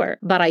bank, sure.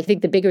 But I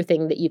think the bigger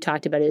thing that you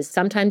talked about is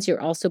sometimes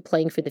you're also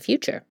playing for the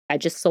future. I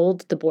just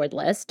sold the board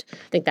list.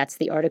 I think that's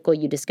the article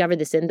you discovered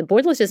this in. The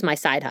board list is my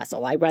side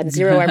hustle. I run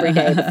Xero every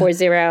day. Before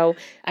Xero,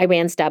 I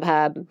ran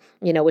StubHub,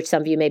 which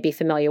some of you may be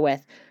familiar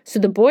with. So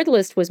the board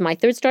list was my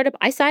third startup.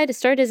 I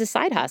started as a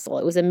side hustle.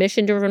 It was a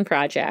mission-driven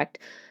project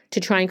to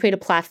try and create a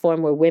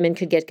platform where women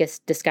could get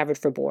discovered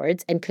for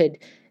boards and could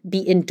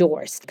be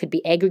endorsed, could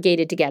be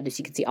aggregated together so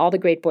you could see all the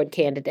great board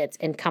candidates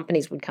and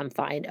companies would come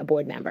find a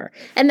board member.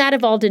 And that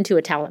evolved into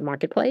a talent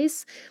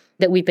marketplace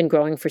that we've been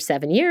growing for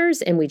 7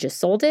 years, and we just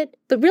sold it.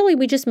 But really,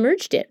 we just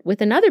merged it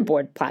with another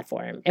board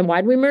platform. And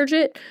why did we merge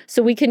it?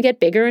 So we can get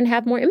bigger and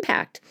have more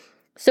impact.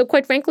 So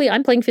quite frankly,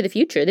 I'm playing for the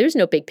future. There's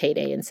no big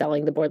payday in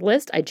selling the board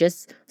list. I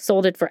just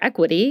sold it for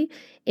equity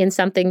in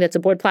something that's a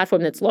board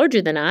platform that's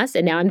larger than us.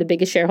 And now I'm the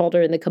biggest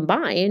shareholder in the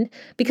combined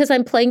because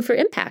I'm playing for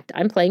impact.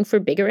 I'm playing for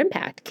bigger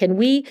impact. Can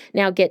we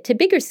now get to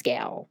bigger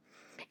scale?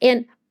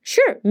 And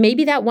sure,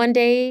 maybe that one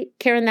day,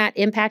 Karen, that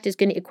impact is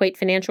going to equate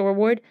financial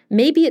reward.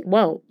 Maybe it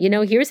won't.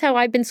 Here's how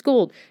I've been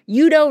schooled.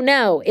 You don't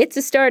know. It's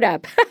a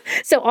startup.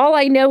 So all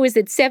I know is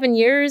that 7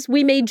 years,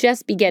 we may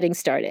just be getting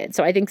started.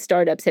 So I think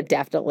startups have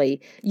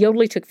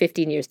Yodlee took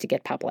 15 years to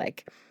get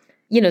public.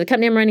 The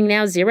company I'm running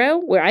now,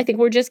 Xero, where I think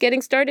we're just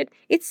getting started,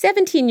 it's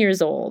 17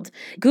 years old.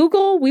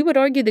 Google, we would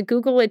argue that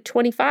Google at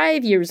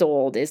 25 years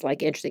old is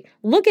interesting.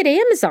 Look at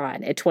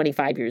Amazon at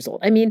 25 years old.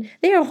 I mean,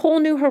 they are whole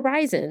new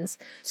horizons.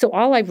 So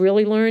all I've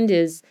really learned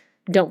is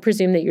don't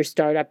presume that your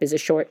startup is a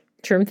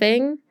short-term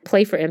thing.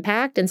 Play for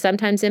impact. And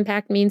sometimes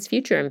impact means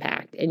future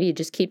impact. And you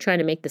just keep trying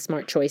to make the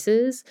smart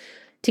choices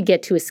to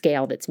get to a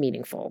scale that's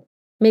meaningful.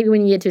 Maybe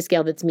when you get to a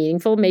scale that's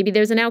meaningful, maybe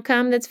there's an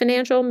outcome that's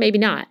financial, maybe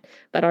not.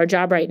 But our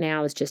job right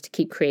now is just to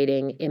keep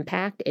creating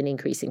impact and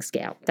increasing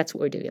scale. That's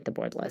what we're doing at the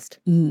board list.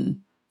 Mm.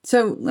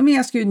 So let me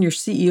ask you, in your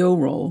CEO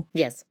role,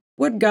 yes,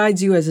 what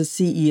guides you as a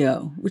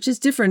CEO, which is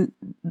different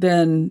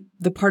than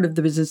the part of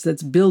the business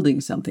that's building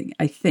something,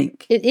 I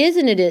think. It is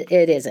and it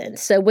isn't.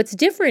 So what's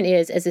different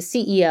is, as a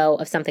CEO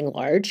of something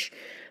large,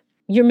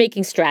 you're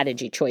making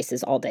strategy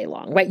choices all day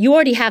long, right? You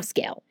already have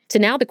scale. So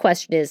now the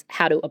question is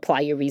how to apply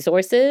your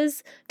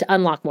resources to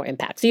unlock more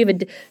impact. So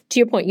to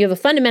your point, you have a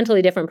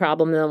fundamentally different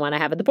problem than the one I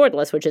have at the board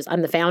list, which is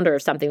I'm the founder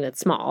of something that's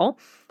small.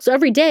 So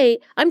every day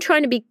I'm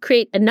trying to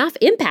create enough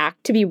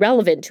impact to be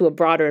relevant to a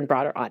broader and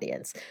broader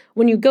audience.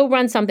 When you go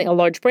run a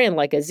large brand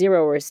like a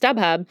Xero or a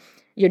StubHub,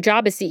 your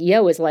job as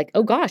CEO is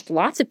oh gosh,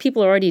 lots of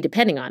people are already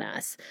depending on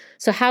us.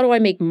 So how do I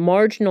make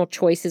marginal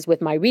choices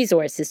with my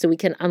resources so we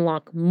can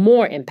unlock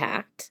more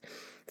impact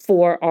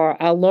for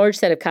a large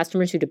set of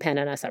customers who depend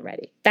on us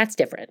already? That's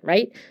different,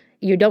 right?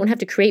 You don't have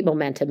to create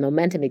momentum.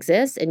 Momentum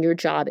exists, and your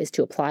job is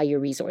to apply your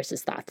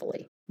resources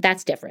thoughtfully.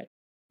 That's different.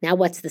 Now,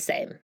 what's the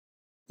same?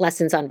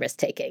 Lessons on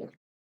risk-taking.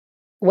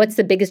 What's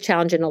the biggest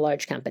challenge in a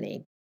large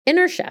company?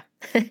 Inertia.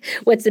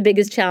 What's the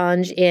biggest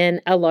challenge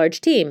in a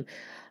large team?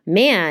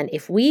 Man,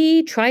 if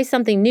we try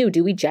something new,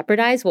 do we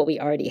jeopardize what we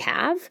already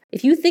have?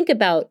 If you think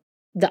about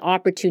the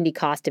opportunity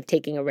cost of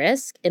taking a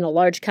risk, in a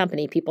large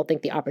company, people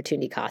think the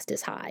opportunity cost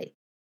is high.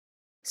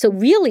 So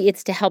really,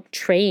 it's to help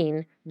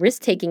train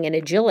risk-taking and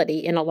agility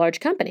in a large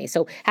company.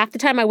 So half the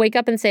time I wake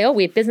up and say,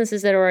 we have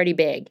businesses that are already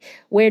big.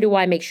 Where do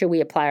I make sure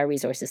we apply our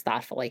resources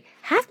thoughtfully?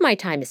 Half my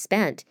time is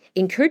spent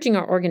encouraging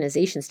our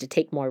organizations to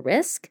take more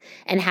risk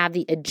and have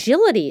the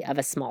agility of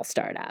a small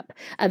startup.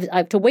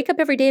 To wake up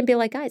every day and be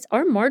like, guys,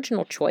 our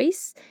marginal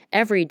choice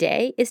every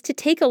day is to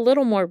take a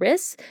little more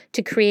risk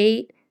to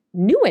create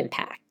new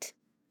impact.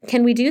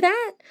 Can we do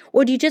that?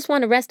 Or do you just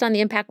want to rest on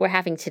the impact we're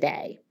having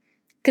today?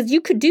 Because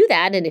you could do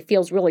that and it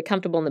feels really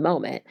comfortable in the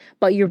moment,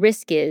 but your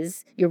risk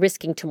is you're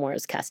risking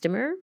tomorrow's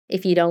customer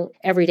if you don't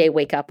every day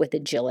wake up with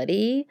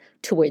agility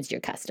towards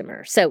your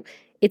customer. So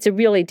it's a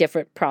really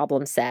different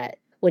problem set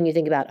when you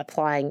think about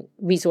applying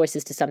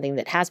resources to something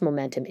that has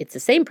momentum. It's the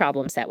same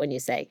problem set when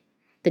you say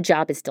the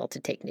job is still to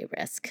take new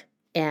risk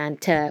and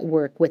to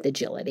work with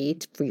agility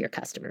for your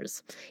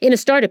customers. In a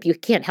startup, you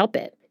can't help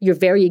it. Your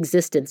very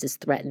existence is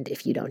threatened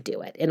if you don't do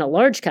it. In a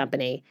large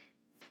company,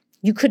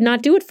 you could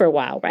not do it for a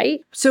while,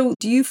 right? So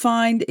do you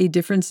find a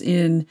difference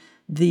in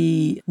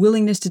the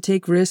willingness to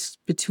take risks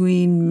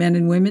between men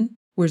and women?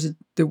 Or is it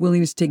the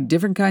willingness to take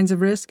different kinds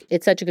of risk?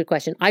 It's such a good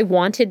question. I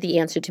wanted the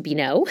answer to be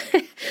no.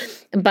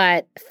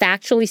 But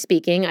factually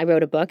speaking, I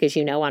wrote a book, as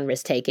you know, on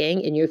risk-taking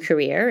in your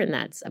career, and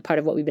that's a part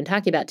of what we've been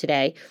talking about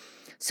today.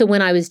 So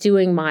when I was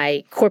doing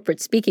my corporate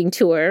speaking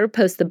tour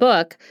post the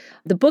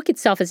book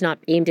itself is not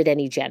aimed at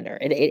any gender.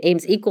 It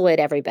aims equal at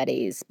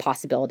everybody's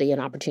possibility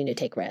and opportunity to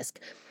take risk.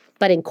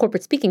 But in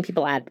corporate speaking,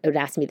 people would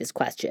ask me this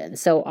question.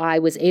 So I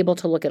was able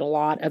to look at a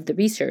lot of the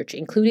research,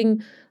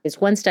 including this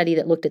one study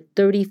that looked at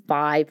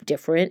 35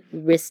 different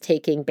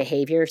risk-taking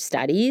behavior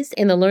studies.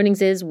 And the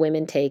learnings is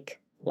women take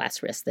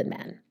less risk than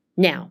men.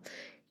 Now,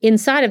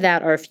 inside of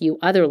that are a few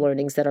other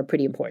learnings that are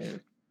pretty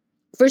important.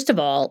 First of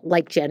all,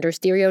 like gender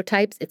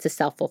stereotypes, it's a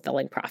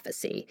self-fulfilling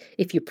prophecy.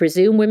 If you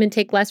presume women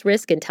take less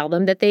risk and tell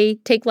them that they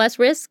take less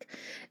risk,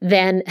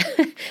 then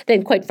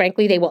quite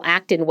frankly, they will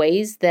act in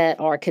ways that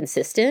are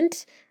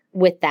consistent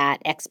with that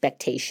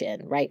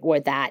expectation, right, or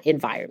that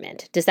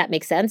environment. Does that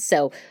make sense?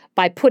 So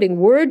by putting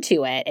word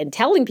to it and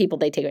telling people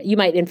they take it, you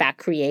might in fact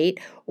create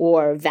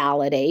or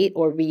validate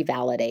or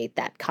revalidate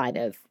that kind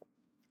of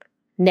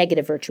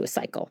negative virtuous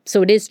cycle.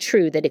 So it is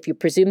true that if you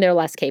presume they're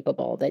less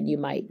capable, then you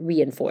might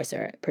reinforce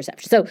their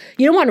perception. So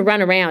you don't want to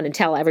run around and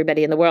tell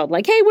everybody in the world,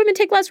 like, hey, women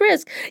take less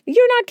risk.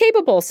 You're not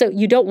capable. So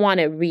you don't want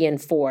to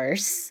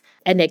reinforce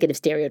a negative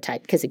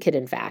stereotype because it could,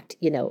 in fact,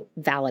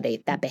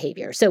 validate that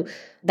behavior. So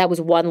that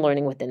was one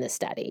learning within the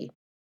study.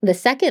 The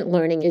second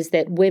learning is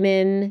that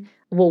women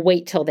will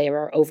wait till they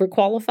are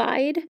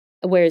overqualified,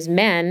 whereas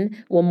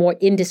men will more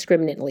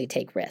indiscriminately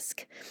take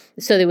risk.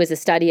 So there was a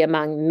study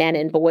among men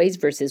and boys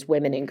versus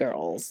women and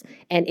girls.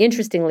 And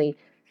interestingly,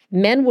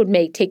 men would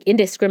take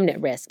indiscriminate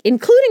risk,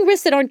 including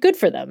risks that aren't good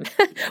for them,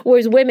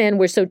 whereas women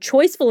were so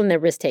choiceful in their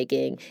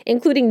risk-taking,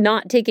 including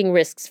not taking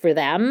risks for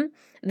them,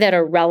 that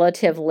are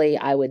relatively,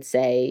 I would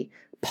say,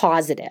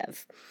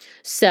 positive.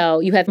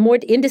 So you have more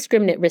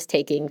indiscriminate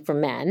risk-taking for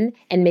men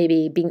and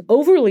maybe being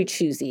overly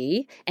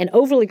choosy and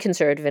overly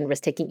conservative in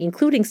risk-taking,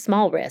 including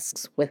small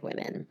risks with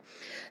women.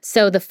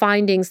 So the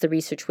findings, the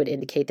research would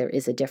indicate there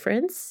is a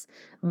difference,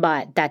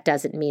 but that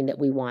doesn't mean that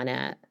we want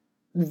to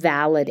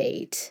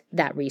validate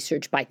that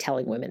research by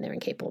telling women they're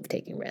incapable of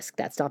taking risk.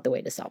 That's not the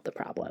way to solve the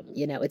problem.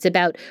 It's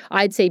about,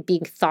 I'd say,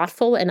 being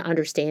thoughtful and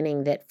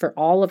understanding that for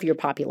all of your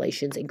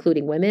populations,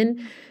 including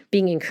women,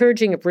 being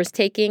encouraging of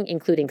risk-taking,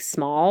 including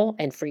small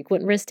and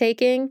frequent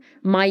risk-taking,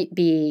 might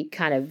be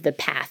kind of the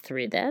path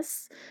through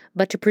this.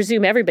 But to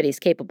presume everybody's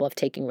capable of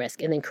taking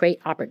risk and then create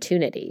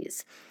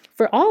opportunities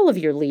for all of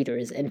your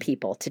leaders and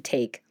people to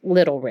take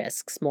little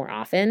risks more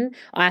often.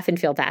 I often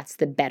feel that's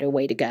the better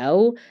way to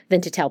go than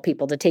to tell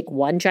people to take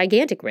one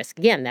gigantic risk.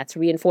 Again, that's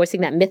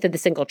reinforcing that myth of the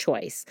single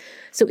choice.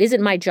 So is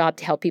it my job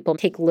to help people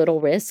take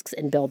little risks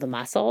and build the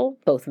muscle,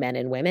 both men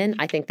and women?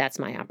 I think that's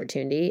my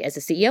opportunity as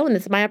a CEO, and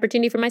it's my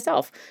opportunity for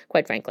myself,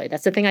 quite frankly.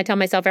 That's the thing I tell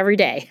myself every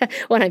day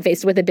when I'm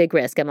faced with a big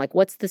risk. I'm like,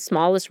 what's the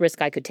smallest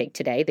risk I could take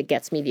today that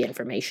gets me the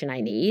information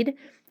I need?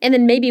 And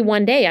then maybe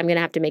one day I'm going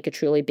to have to make a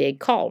truly big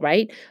call,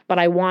 right? But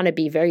I want to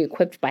be very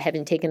equipped by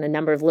having taken a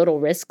number of little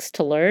risks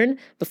to learn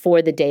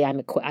before the day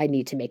I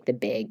need to make the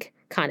big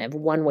kind of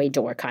one-way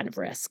door kind of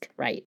risk,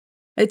 right?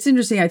 It's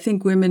interesting. I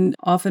think women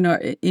often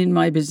are, in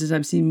my business,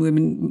 I've seen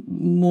women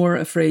more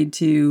afraid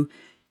to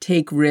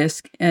take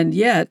risk. And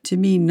yet, to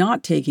me,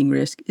 not taking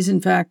risk is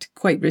in fact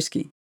quite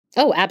risky.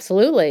 Oh,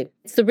 absolutely.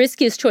 It's the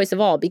riskiest choice of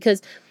all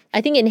because I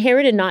think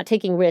inherent in not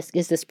taking risk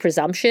is this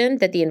presumption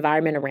that the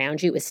environment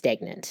around you is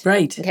stagnant.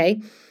 Right.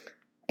 Okay.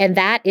 And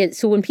that is,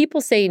 so when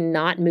people say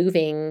not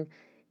moving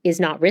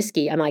is not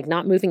risky, I'm like,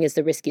 not moving is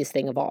the riskiest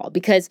thing of all.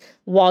 Because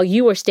while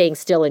you are staying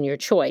still in your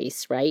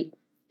choice, right,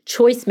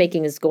 choice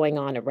making is going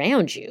on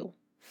around you.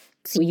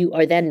 So you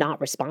are then not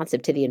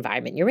responsive to the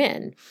environment you're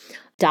in.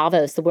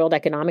 Davos, the World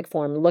Economic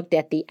Forum, looked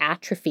at the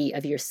atrophy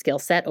of your skill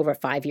set over a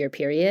 5-year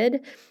period.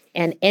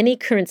 And any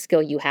current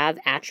skill you have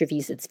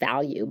atrophies its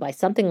value by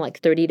something like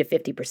 30 to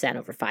 50%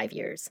 over 5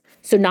 years.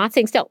 So not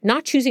staying still,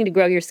 not choosing to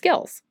grow your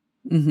skills.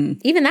 Mm-hmm.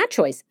 Even that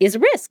choice is a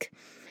risk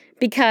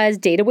because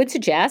data would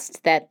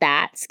suggest that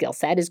that skill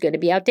set is going to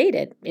be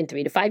outdated in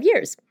 3 to 5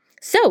 years.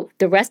 So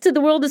the rest of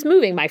the world is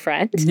moving, my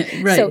friend.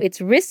 Right. So it's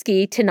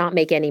risky to not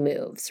make any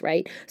moves,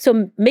 right?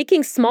 So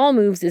making small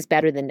moves is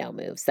better than no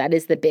moves. That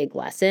is the big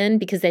lesson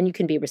because then you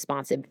can be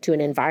responsive to an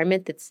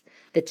environment that's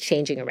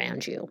changing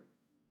around you.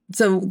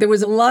 So there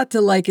was a lot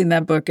to like in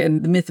that book,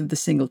 and the myth of the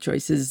single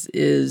choice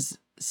is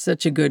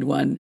such a good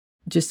one.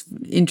 Just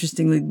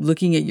interestingly,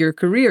 looking at your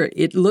career,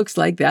 it looks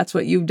like that's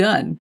what you've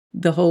done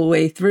the whole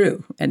way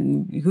through.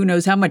 And who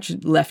knows how much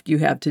left you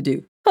have to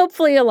do.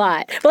 Hopefully a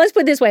lot. But let's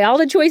put it this way. All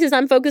the choices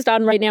I'm focused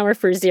on right now are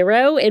for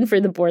zero and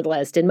for the board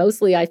list. And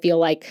mostly I feel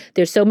like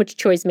there's so much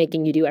choice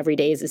making you do every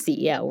day as a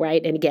CEO,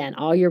 right? And again,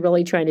 all you're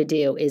really trying to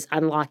do is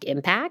unlock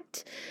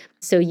impact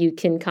so you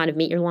can kind of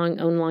meet your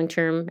own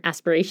long-term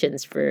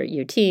aspirations for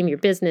your team, your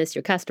business,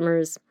 your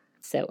customers.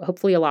 So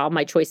hopefully a lot of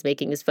my choice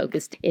making is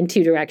focused in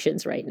 2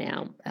 directions right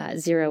now.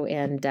 Zero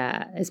and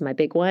is my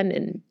big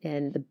one,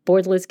 and the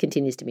board list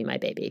continues to be my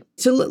baby.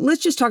 So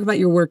let's just talk about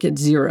your work at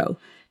Zero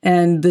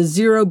and the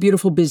Zero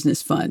Beautiful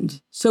Business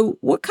Fund. So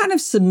what kind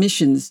of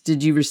submissions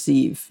did you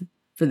receive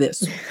for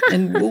this?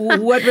 And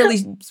what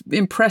really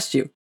impressed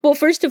you? Well,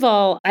 first of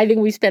all, I think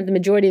we've spent the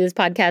majority of this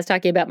podcast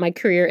talking about my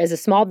career as a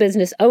small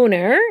business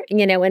owner,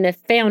 and a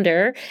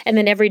founder. And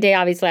then every day,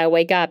 obviously, I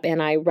wake up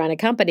and I run a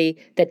company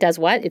that does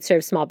what? It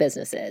serves small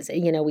businesses.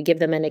 We give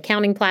them an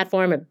accounting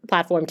platform, a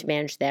platform to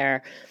manage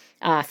their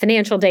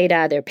financial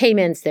data, their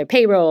payments, their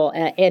payroll,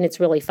 and it's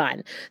really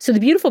fun. So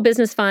the Beautiful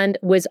Business Fund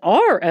was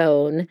our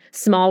own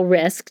small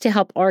risk to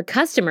help our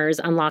customers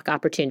unlock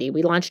opportunity.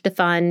 We launched a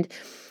fund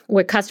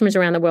where customers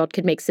around the world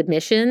could make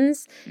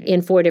submissions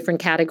in 4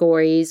 different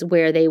categories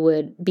where they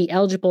would be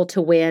eligible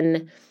to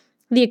win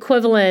the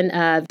equivalent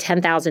of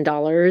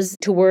 $10,000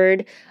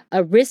 toward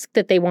a risk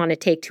that they want to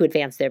take to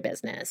advance their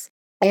business.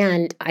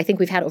 And I think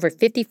we've had over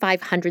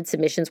 5,500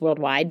 submissions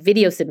worldwide,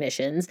 video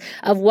submissions,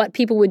 of what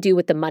people would do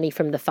with the money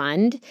from the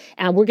fund.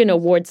 And we're going to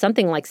award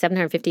something like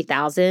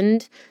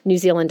 750,000 New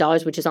Zealand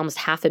dollars, which is almost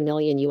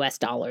 $500,000 US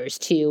dollars,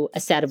 to a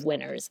set of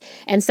winners.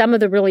 And some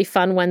of the really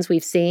fun ones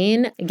we've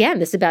seen, again,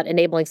 this is about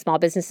enabling small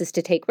businesses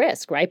to take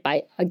risk, right?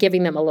 By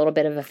giving them a little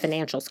bit of a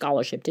financial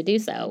scholarship to do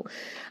so.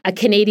 A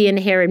Canadian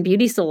hair and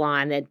beauty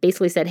salon that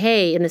basically said,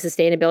 hey, in the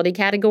sustainability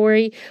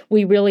category,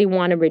 we really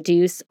want to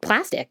reduce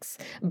plastics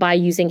by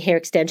using hair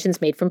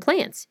extensions made from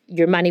plants.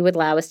 Your money would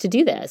allow us to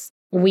do this.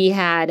 We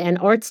had an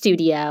art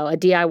studio, a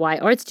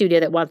DIY art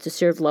studio that wants to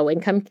serve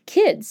low-income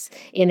kids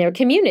in their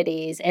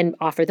communities and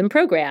offer them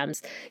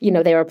programs. They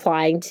were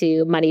applying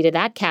to money to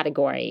that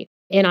category.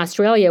 In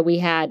Australia, we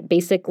had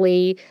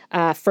basically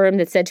a firm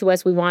that said to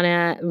us, we want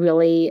to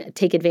really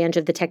take advantage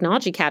of the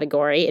technology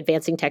category,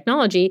 advancing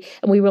technology,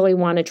 and we really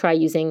want to try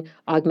using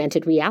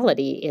augmented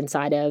reality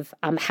inside of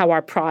how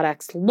our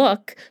products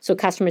look so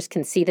customers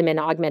can see them in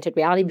augmented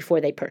reality before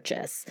they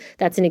purchase.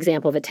 That's an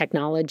example of a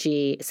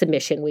technology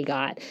submission we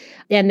got.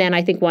 And then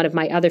I think one of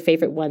my other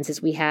favorite ones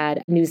is we had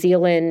a New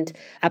Zealand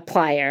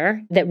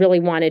applier that really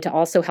wanted to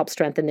also help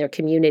strengthen their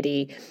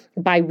community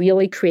by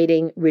really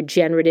creating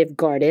regenerative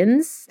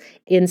gardens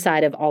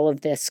inside of all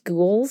of the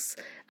schools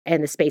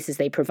and the spaces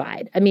they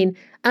provide. I mean,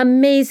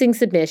 amazing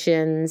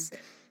submissions.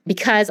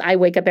 Because I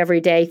wake up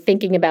every day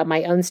thinking about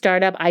my own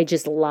startup, I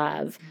just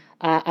love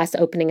us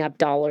opening up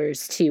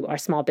dollars to our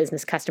small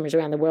business customers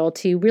around the world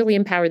to really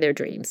empower their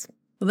dreams.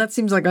 Well, that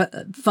seems like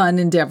a fun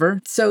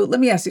endeavor. So let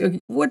me ask you,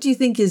 what do you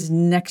think is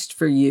next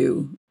for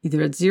you,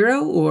 either at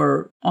Xero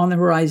or on the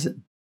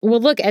horizon? Well,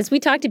 look, as we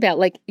talked about,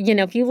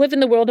 if you live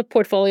in the world of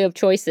portfolio of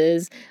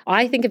choices,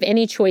 I think of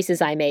any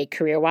choices I make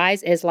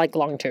career-wise as like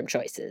long-term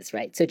choices,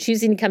 right? So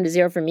choosing to come to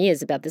Xero for me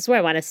is about this is where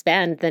I want to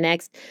spend the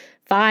next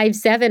 5,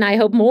 7, I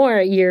hope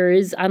more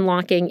years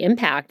unlocking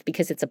impact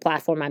because it's a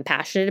platform I'm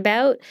passionate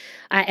about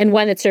and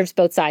one that serves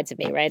both sides of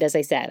me, right? As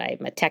I said,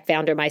 I'm a tech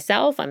founder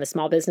myself. I'm a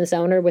small business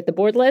owner with the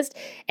board list.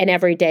 And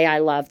every day I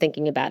love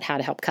thinking about how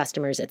to help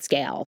customers at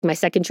scale. My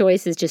second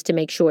choice is just to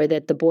make sure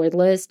that the board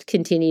list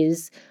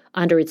continues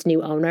under its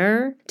new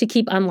owner to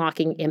keep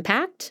unlocking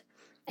impact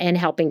and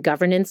helping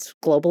governance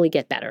globally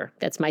get better.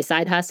 That's my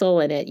side hustle.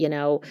 And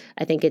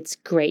I think it's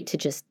great to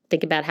just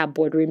think about how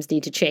boardrooms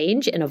need to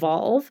change and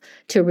evolve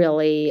to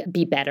really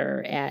be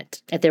better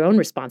at their own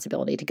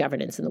responsibility to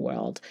governance in the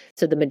world.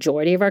 So the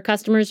majority of our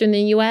customers are in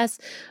the US,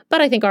 but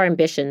I think our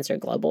ambitions are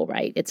global,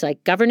 right? It's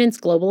like governance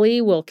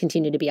globally will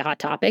continue to be a hot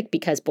topic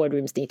because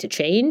boardrooms need to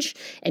change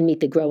and meet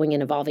the growing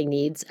and evolving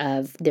needs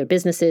of their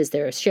businesses,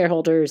 their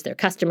shareholders, their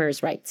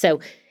customers, right? So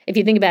if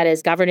you think about it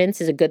as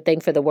governance is a good thing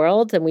for the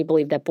world, and we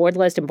believe that board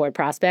list and board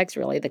prospects,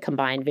 really the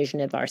combined vision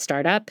of our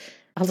startup,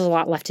 there's a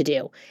lot left to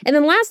do. And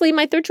then lastly,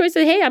 my third choice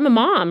is, hey, I'm a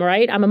mom,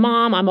 right? I'm a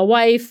mom, I'm a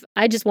wife.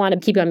 I just want to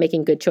keep on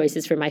making good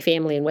choices for my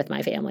family and with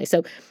my family.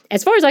 So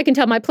as far as I can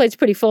tell, my plate's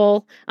pretty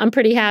full. I'm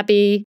pretty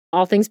happy.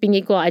 All things being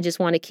equal, I just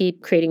want to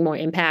keep creating more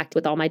impact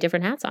with all my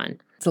different hats on.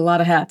 It's a lot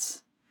of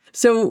hats.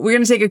 So we're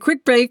going to take a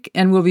quick break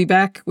and we'll be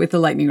back with the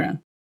lightning round.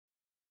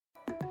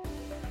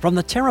 From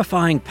the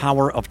terrifying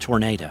power of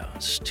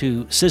tornadoes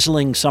to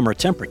sizzling summer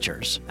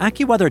temperatures,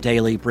 AccuWeather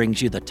Daily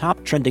brings you the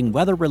top trending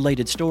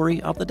weather-related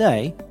story of the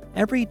day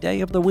every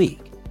day of the week.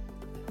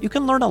 You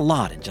can learn a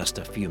lot in just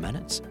a few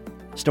minutes.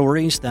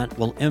 Stories that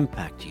will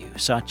impact you,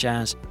 such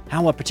as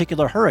how a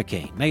particular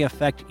hurricane may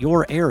affect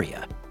your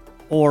area,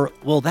 or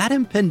will that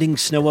impending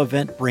snow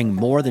event bring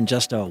more than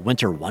just a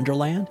winter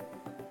wonderland?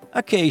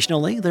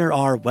 Occasionally, there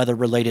are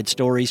weather-related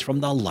stories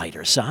from the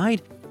lighter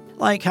side,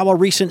 like how a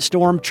recent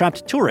storm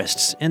trapped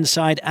tourists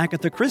inside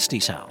Agatha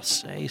Christie's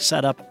house, a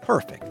setup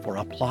perfect for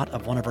a plot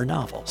of one of her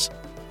novels.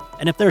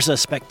 And if there's a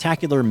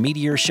spectacular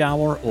meteor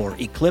shower or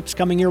eclipse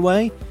coming your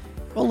way,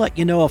 we'll let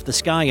you know if the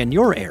sky in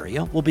your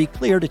area will be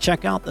clear to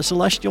check out the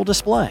celestial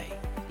display.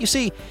 You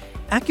see,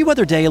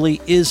 AccuWeather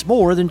Daily is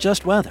more than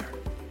just weather.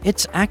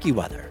 It's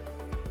AccuWeather.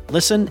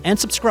 Listen and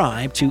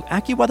subscribe to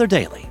AccuWeather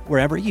Daily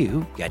wherever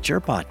you get your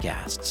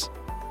podcasts.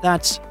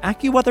 That's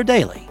AccuWeather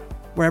Daily,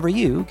 wherever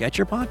you get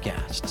your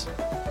podcasts.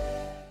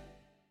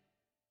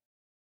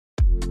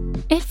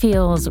 It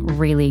feels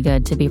really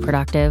good to be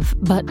productive,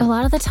 but a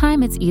lot of the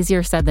time it's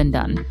easier said than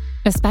done,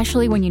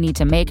 especially when you need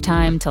to make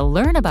time to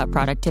learn about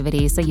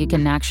productivity so you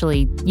can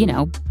actually,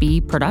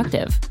 be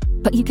productive.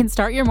 But you can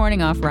start your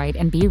morning off right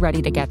and be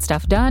ready to get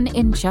stuff done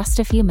in just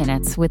a few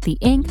minutes with the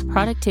Inc.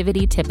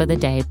 Productivity Tip of the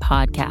Day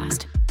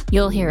podcast.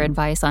 You'll hear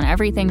advice on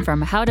everything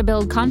from how to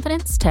build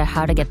confidence to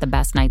how to get the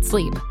best night's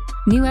sleep.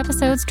 New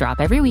episodes drop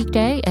every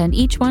weekday, and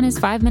each one is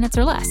 5 minutes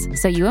or less,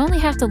 so you only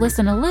have to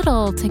listen a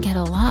little to get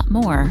a lot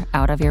more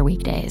out of your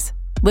weekdays.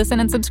 Listen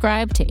and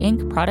subscribe to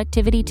Inc.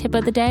 Productivity Tip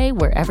of the Day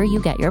wherever you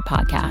get your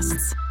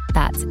podcasts.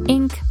 That's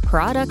Inc.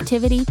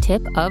 Productivity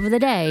Tip of the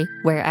Day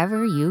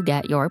wherever you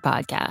get your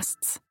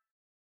podcasts.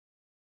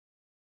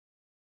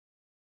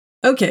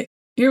 Okay,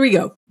 here we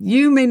go.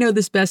 You may know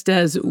this best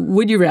as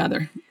Would You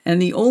Rather?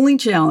 And the only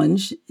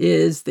challenge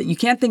is that you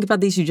can't think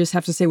about these. You just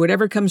have to say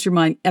whatever comes to your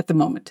mind at the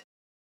moment.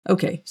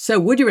 Okay, so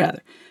would you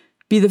rather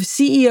be the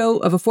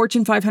CEO of a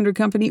Fortune 500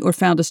 company or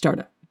found a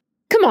startup?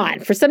 Come on,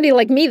 for somebody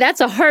like me,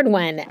 that's a hard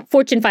one.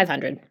 Fortune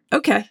 500.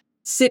 Okay.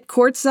 Sit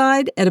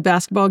courtside at a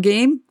basketball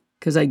game,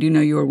 because I do know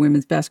you're a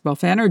women's basketball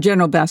fan or a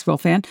general basketball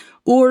fan,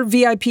 or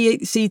VIP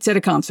seats at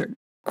a concert.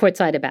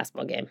 Courtside at a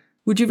basketball game.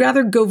 Would you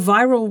rather go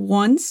viral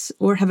once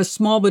or have a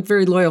small but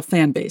very loyal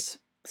fan base?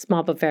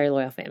 Small but very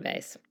loyal fan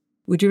base.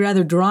 Would you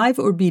rather drive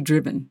or be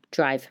driven?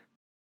 Drive.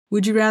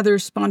 Would you rather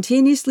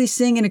spontaneously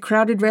sing in a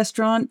crowded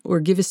restaurant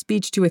or give a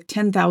speech to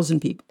 10,000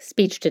 people?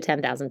 Speech to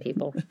 10,000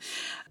 people.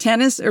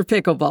 Tennis or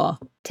pickleball?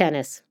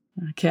 Tennis.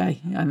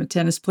 Okay, I'm a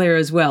tennis player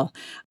as well.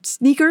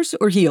 Sneakers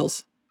or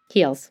heels?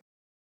 Heels.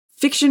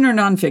 Fiction or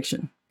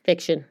nonfiction?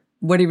 Fiction.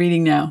 What are you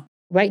reading now?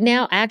 Right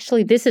now,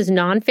 actually, this is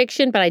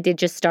nonfiction, but I did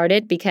just start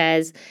it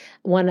because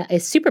one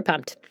is super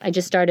pumped. I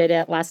just started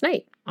it last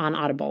night on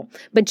Audible.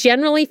 But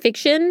generally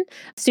fiction,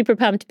 super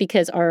pumped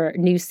because our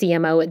new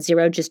CMO at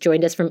Xero just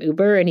joined us from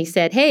Uber, and he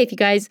said, hey, if you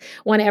guys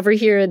want to ever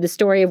hear the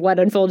story of what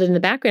unfolded in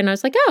the background, I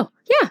was like, oh,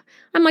 yeah.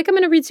 I'm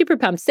going to read Super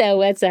Pumped. So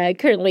that's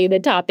currently the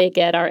topic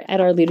at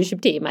our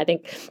leadership team. I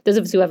think those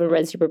of us who haven't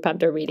read Super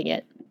Pumped are reading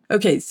it.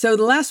 Okay, so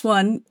the last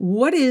one,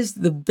 what is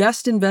the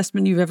best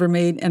investment you've ever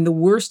made and the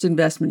worst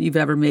investment you've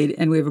ever made?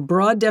 And we have a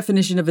broad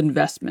definition of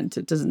investment.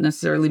 It doesn't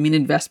necessarily mean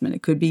investment.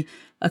 It could be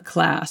a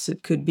class.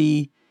 It could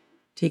be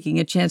taking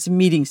a chance of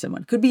meeting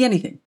someone. It could be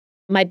anything.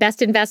 My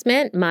best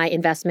investment, my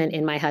investment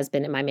in my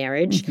husband and my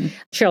marriage. Mm-hmm.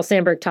 Sheryl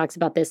Sandberg talks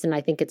about this, and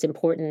I think it's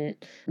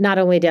important. Not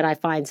only did I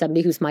find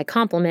somebody who's my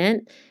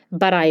complement,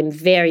 but I'm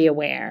very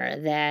aware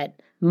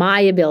that my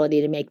ability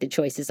to make the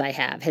choices I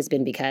have has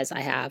been because I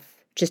have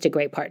just a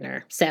great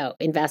partner. So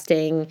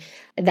investing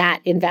that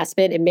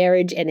investment in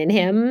marriage and in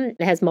him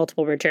has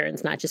multiple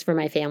returns, not just for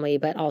my family,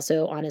 but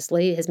also,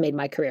 honestly, has made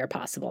my career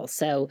possible.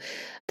 So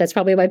that's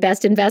probably my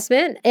best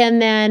investment.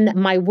 And then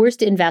my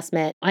worst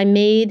investment, I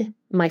made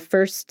my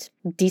first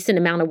decent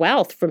amount of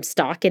wealth from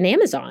stock in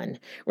Amazon,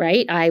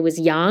 right? I was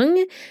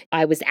young.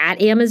 I was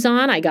at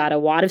Amazon. I got a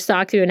wad of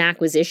stock through an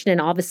acquisition,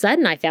 and all of a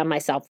sudden I found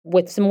myself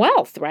with some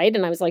wealth, right?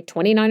 And I was like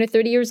 29 or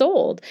 30 years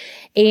old.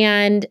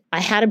 And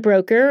I had a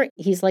broker.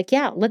 He's like,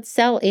 yeah, let's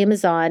sell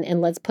Amazon and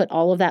let's put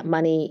all of that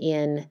money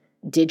in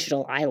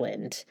Digital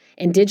Island.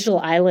 And Digital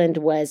Island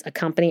was a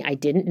company I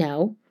didn't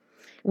know.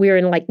 We were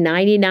in like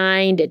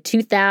 99 to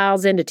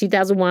 2000 to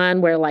 2001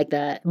 where like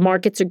the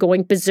markets are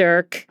going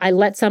berserk. I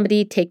let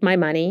somebody take my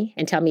money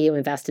and tell me to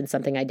invest in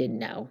something I didn't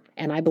know.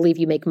 And I believe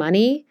you make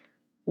money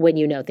when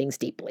you know things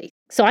deeply.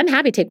 So I'm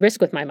happy to take risk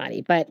with my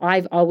money, but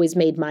I've always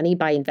made money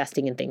by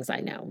investing in things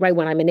I know, right?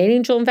 When I'm an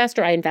angel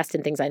investor, I invest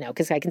in things I know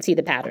because I can see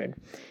the pattern.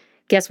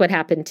 Guess what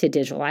happened to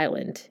Digital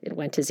Island? It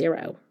went to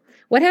zero.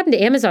 What happened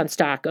to Amazon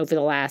stock over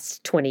the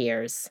last 20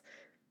 years?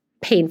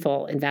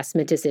 Painful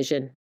investment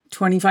decision.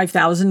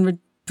 25,000%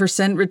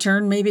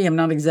 return, maybe? I'm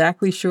not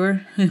exactly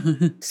sure.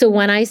 So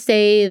when I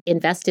say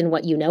invest in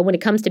what you know, when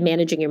it comes to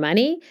managing your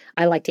money,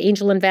 I like to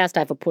angel invest.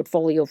 I have a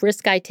portfolio of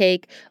risk I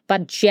take.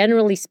 But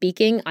generally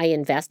speaking, I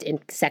invest in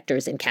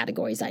sectors and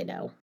categories I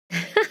know.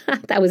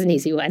 That was an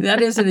easy one.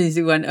 That is an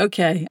easy one.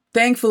 Okay.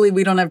 Thankfully,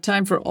 we don't have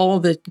time for all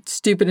the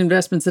stupid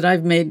investments that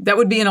I've made. That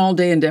would be an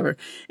all-day endeavor.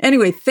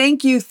 Anyway,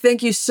 thank you.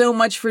 Thank you so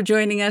much for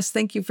joining us.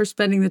 Thank you for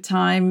spending the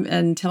time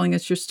and telling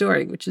us your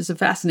story, which is a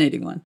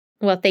fascinating one.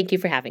 Well, thank you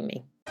for having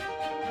me.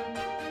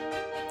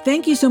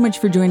 Thank you so much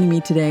for joining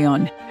me today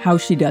on How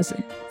She Does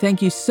It.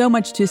 Thank you so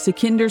much to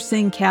Sukhinder,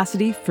 Singh,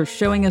 Cassidy for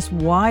showing us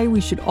why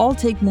we should all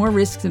take more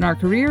risks in our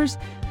careers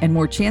and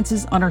more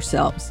chances on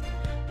ourselves.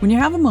 When you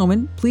have a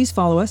moment, please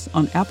follow us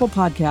on Apple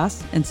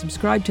Podcasts and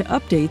subscribe to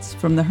updates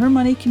from the Her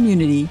Money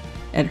community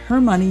at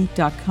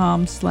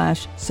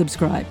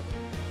hermoney.com/subscribe.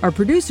 Our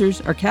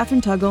producers are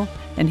Catherine Tuggle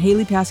and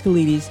Haley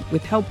Pascalides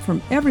with help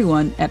from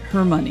everyone at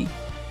Her Money.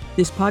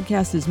 This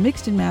podcast is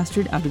mixed and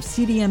mastered out of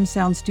CDM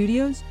Sound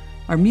Studios.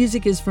 Our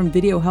music is from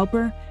Video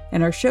Helper,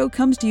 and our show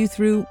comes to you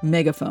through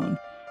Megaphone.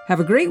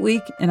 Have a great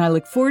week, and I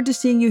look forward to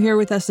seeing you here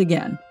with us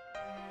again.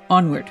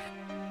 Onward.